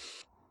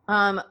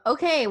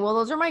 Okay, well,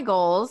 those are my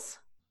goals.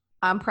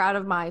 I'm proud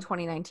of my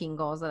 2019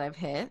 goals that I've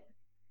hit.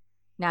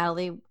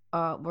 Natalie,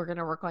 we're going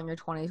to work on your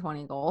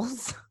 2020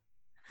 goals.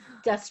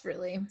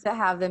 Desperately. To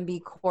have them be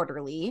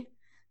quarterly.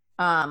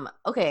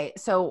 Okay,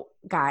 so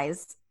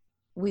guys,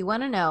 we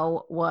want to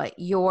know what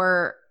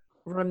your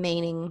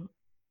remaining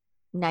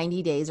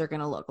 90 days are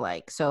going to look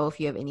like. So if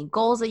you have any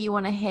goals that you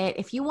want to hit,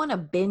 if you want to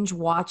binge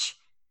watch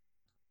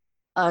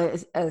a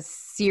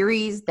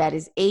series that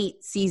is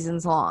 8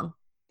 seasons long,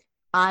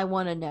 I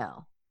want to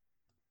know.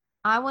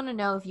 I want to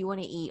know if you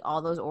want to eat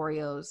all those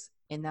Oreos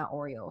in that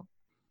Oreo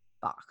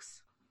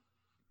box.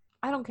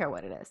 I don't care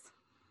what it is.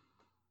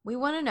 We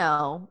want to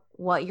know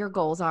what your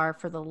goals are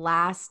for the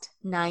last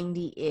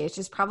 90-ish.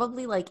 It's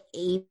probably like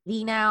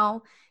 80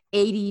 now,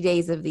 80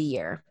 days of the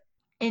year.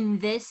 In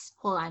this,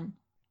 hold on,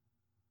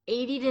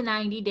 80 to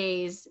 90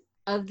 days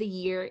of the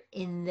year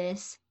in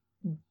this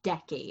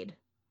decade.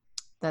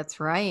 That's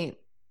right.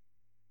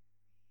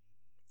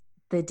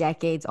 The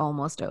decade's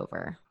almost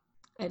over.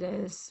 It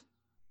is.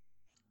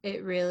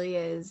 It really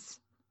is.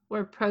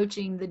 We're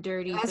approaching the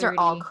dirty 30. You guys are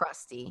all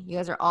crusty. You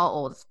guys are all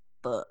old as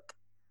fuck.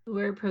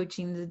 We're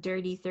approaching the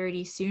dirty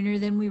 30 sooner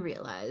than we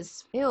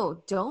realize.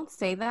 Ew, don't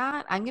say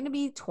that. I'm going to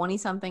be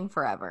 20-something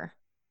forever.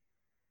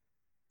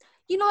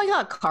 You know, I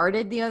got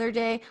carded the other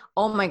day.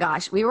 Oh my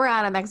gosh. We were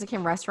at a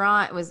Mexican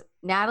restaurant. It was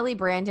Natalie,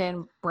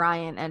 Brandon,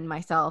 Brian, and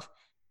myself,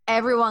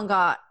 everyone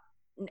got.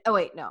 Oh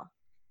wait, no.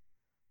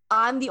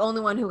 I'm the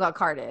only one who got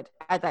carded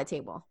at that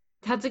table.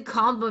 That's a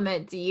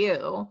compliment to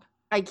you.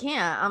 I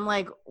can't. I'm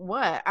like,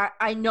 what?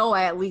 I know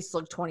I at least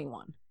look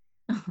 21.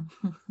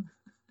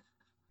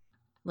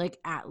 Like,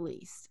 at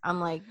least. I'm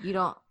like, you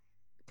don't.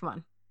 Come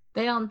on.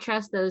 They don't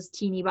trust those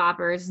teeny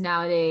boppers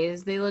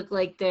nowadays. They look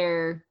like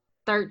they're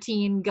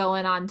 13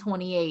 going on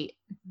 28.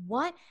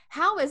 What?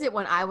 How is it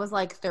when I was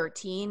like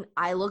 13,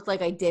 I looked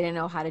like I didn't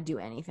know how to do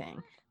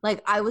anything?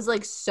 Like, I was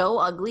like so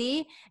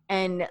ugly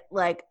and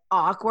like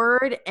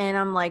awkward, and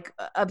I'm like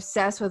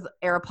obsessed with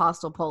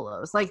Aeropostale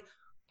polos. Like,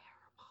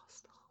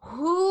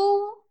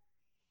 who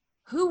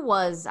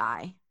was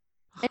I?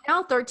 And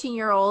now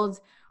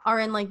 13-year-olds are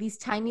in like these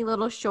tiny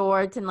little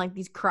shorts and like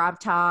these crop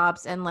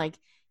tops and like,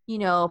 you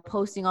know,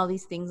 posting all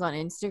these things on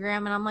Instagram.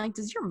 And I'm like,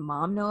 does your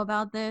mom know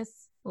about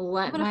this? I'm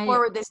going to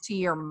forward this to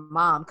your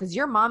mom because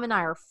your mom and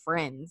I are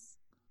friends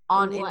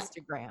on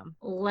Instagram.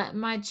 Let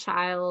my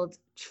child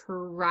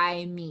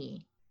try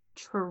me.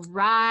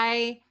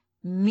 Try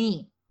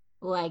me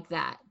like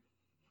that.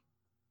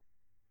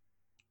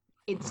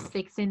 It's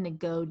fixing to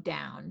go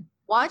down.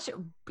 Watch,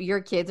 your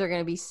kids are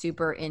going to be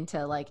super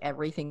into like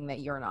everything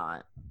that you're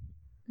not.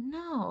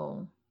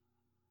 No.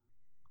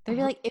 They're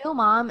like, ew,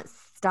 mom,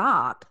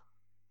 stop.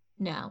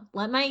 No,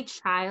 let my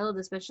child,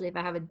 especially if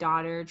I have a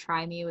daughter,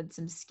 try me with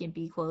some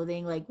skimpy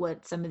clothing like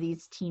what some of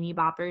these teeny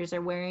boppers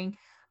are wearing.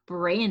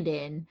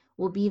 Brandon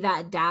will be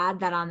that dad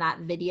that on that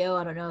video,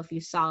 I don't know if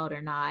you saw it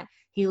or not,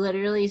 he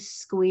literally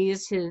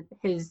squeezed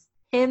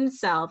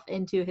himself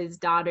into his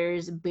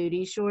daughter's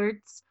booty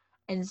shorts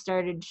and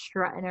started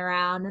strutting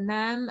around in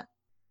them.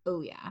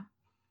 Oh yeah.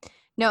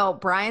 No,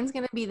 Brian's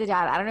going to be the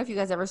dad. I don't know if you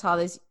guys ever saw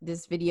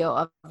this video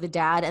of the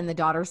dad and the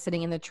daughter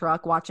sitting in the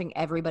truck watching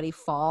everybody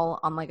fall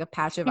on like a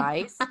patch of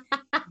ice.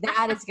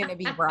 That is going to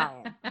be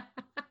Brian.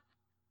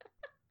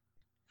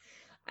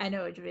 I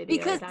know which video.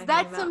 Because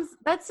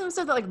that's some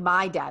stuff that like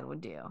my dad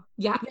would do.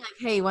 Yeah. He'd be like,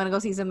 hey, you want to go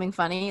see something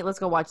funny? Let's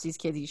go watch these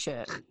kids eat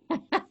shit.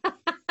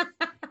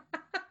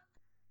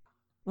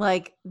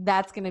 Like,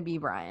 that's going to be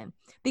Brian.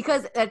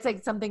 Because that's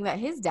like something that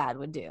his dad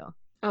would do.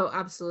 Oh,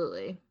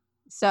 absolutely.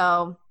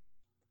 So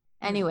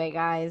anyway,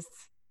 guys,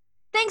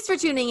 thanks for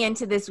tuning in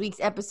to this week's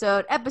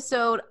episode.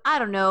 Episode, I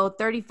don't know,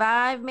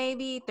 35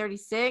 maybe,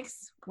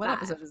 36? What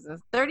episode is this?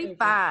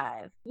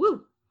 35.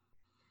 Woo!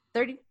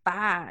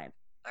 35.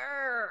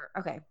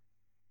 Okay.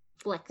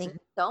 Flexing. Thank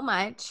you so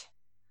much.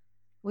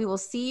 We will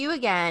see you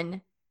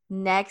again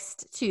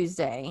next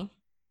Tuesday.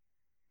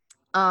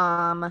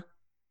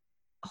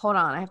 Hold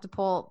on. I have to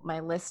pull my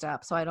list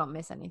up so I don't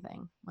miss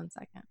anything. 1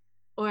 second.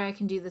 Or I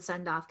can do the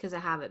send off because I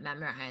have it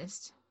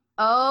memorized.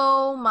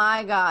 Oh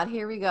my God.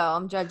 Here we go.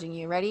 I'm judging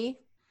you. Ready?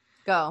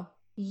 Go.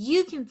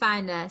 You can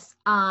find us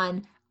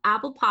on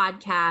Apple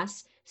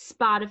Podcasts,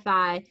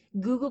 Spotify,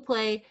 Google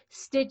Play,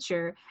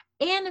 Stitcher,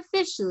 and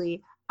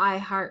officially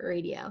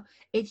iHeartRadio.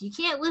 If you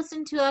can't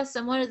listen to us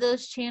on one of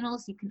those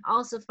channels, you can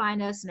also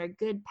find us in our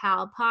good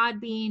pal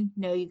Podbean.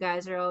 Know you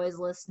guys are always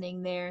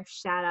listening there.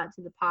 Shout out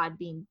to the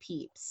Podbean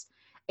peeps.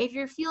 If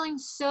you're feeling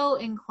so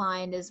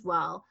inclined as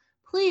well,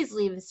 please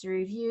leave us a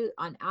review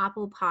on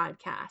Apple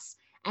Podcasts.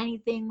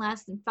 Anything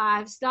less than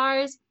 5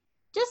 stars,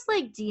 just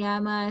like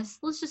DM us.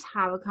 Let's just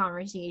have a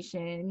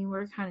conversation. I mean,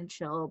 we're kind of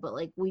chill, but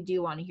like we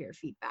do want to hear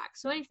feedback.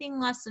 So anything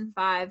less than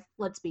 5,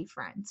 let's be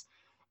friends.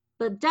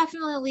 But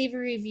definitely leave a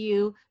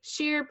review,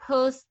 share,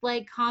 post,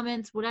 like,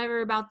 comments,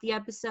 whatever about the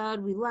episode.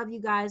 We love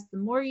you guys. The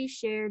more you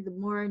share, the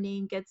more our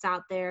name gets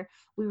out there.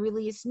 We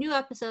release new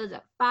episodes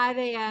at 5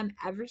 a.m.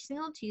 every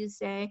single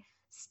Tuesday.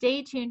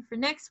 Stay tuned for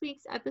next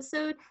week's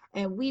episode,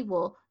 and we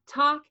will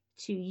talk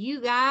to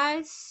you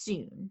guys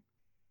soon.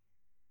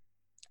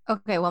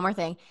 Okay, one more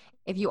thing.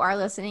 If you are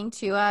listening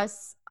to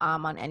us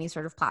on any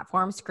sort of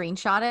platform,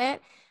 screenshot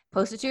it,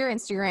 post it to your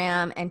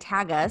Instagram, and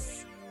tag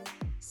us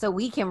so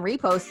we can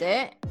repost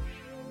it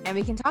and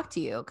we can talk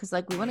to you because,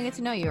 like, we want to get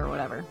to know you or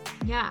whatever.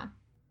 Yeah.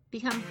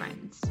 Become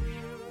friends.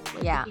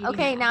 Like, yeah.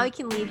 Okay, now we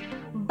can leave.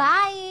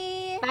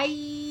 Bye.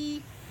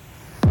 Bye.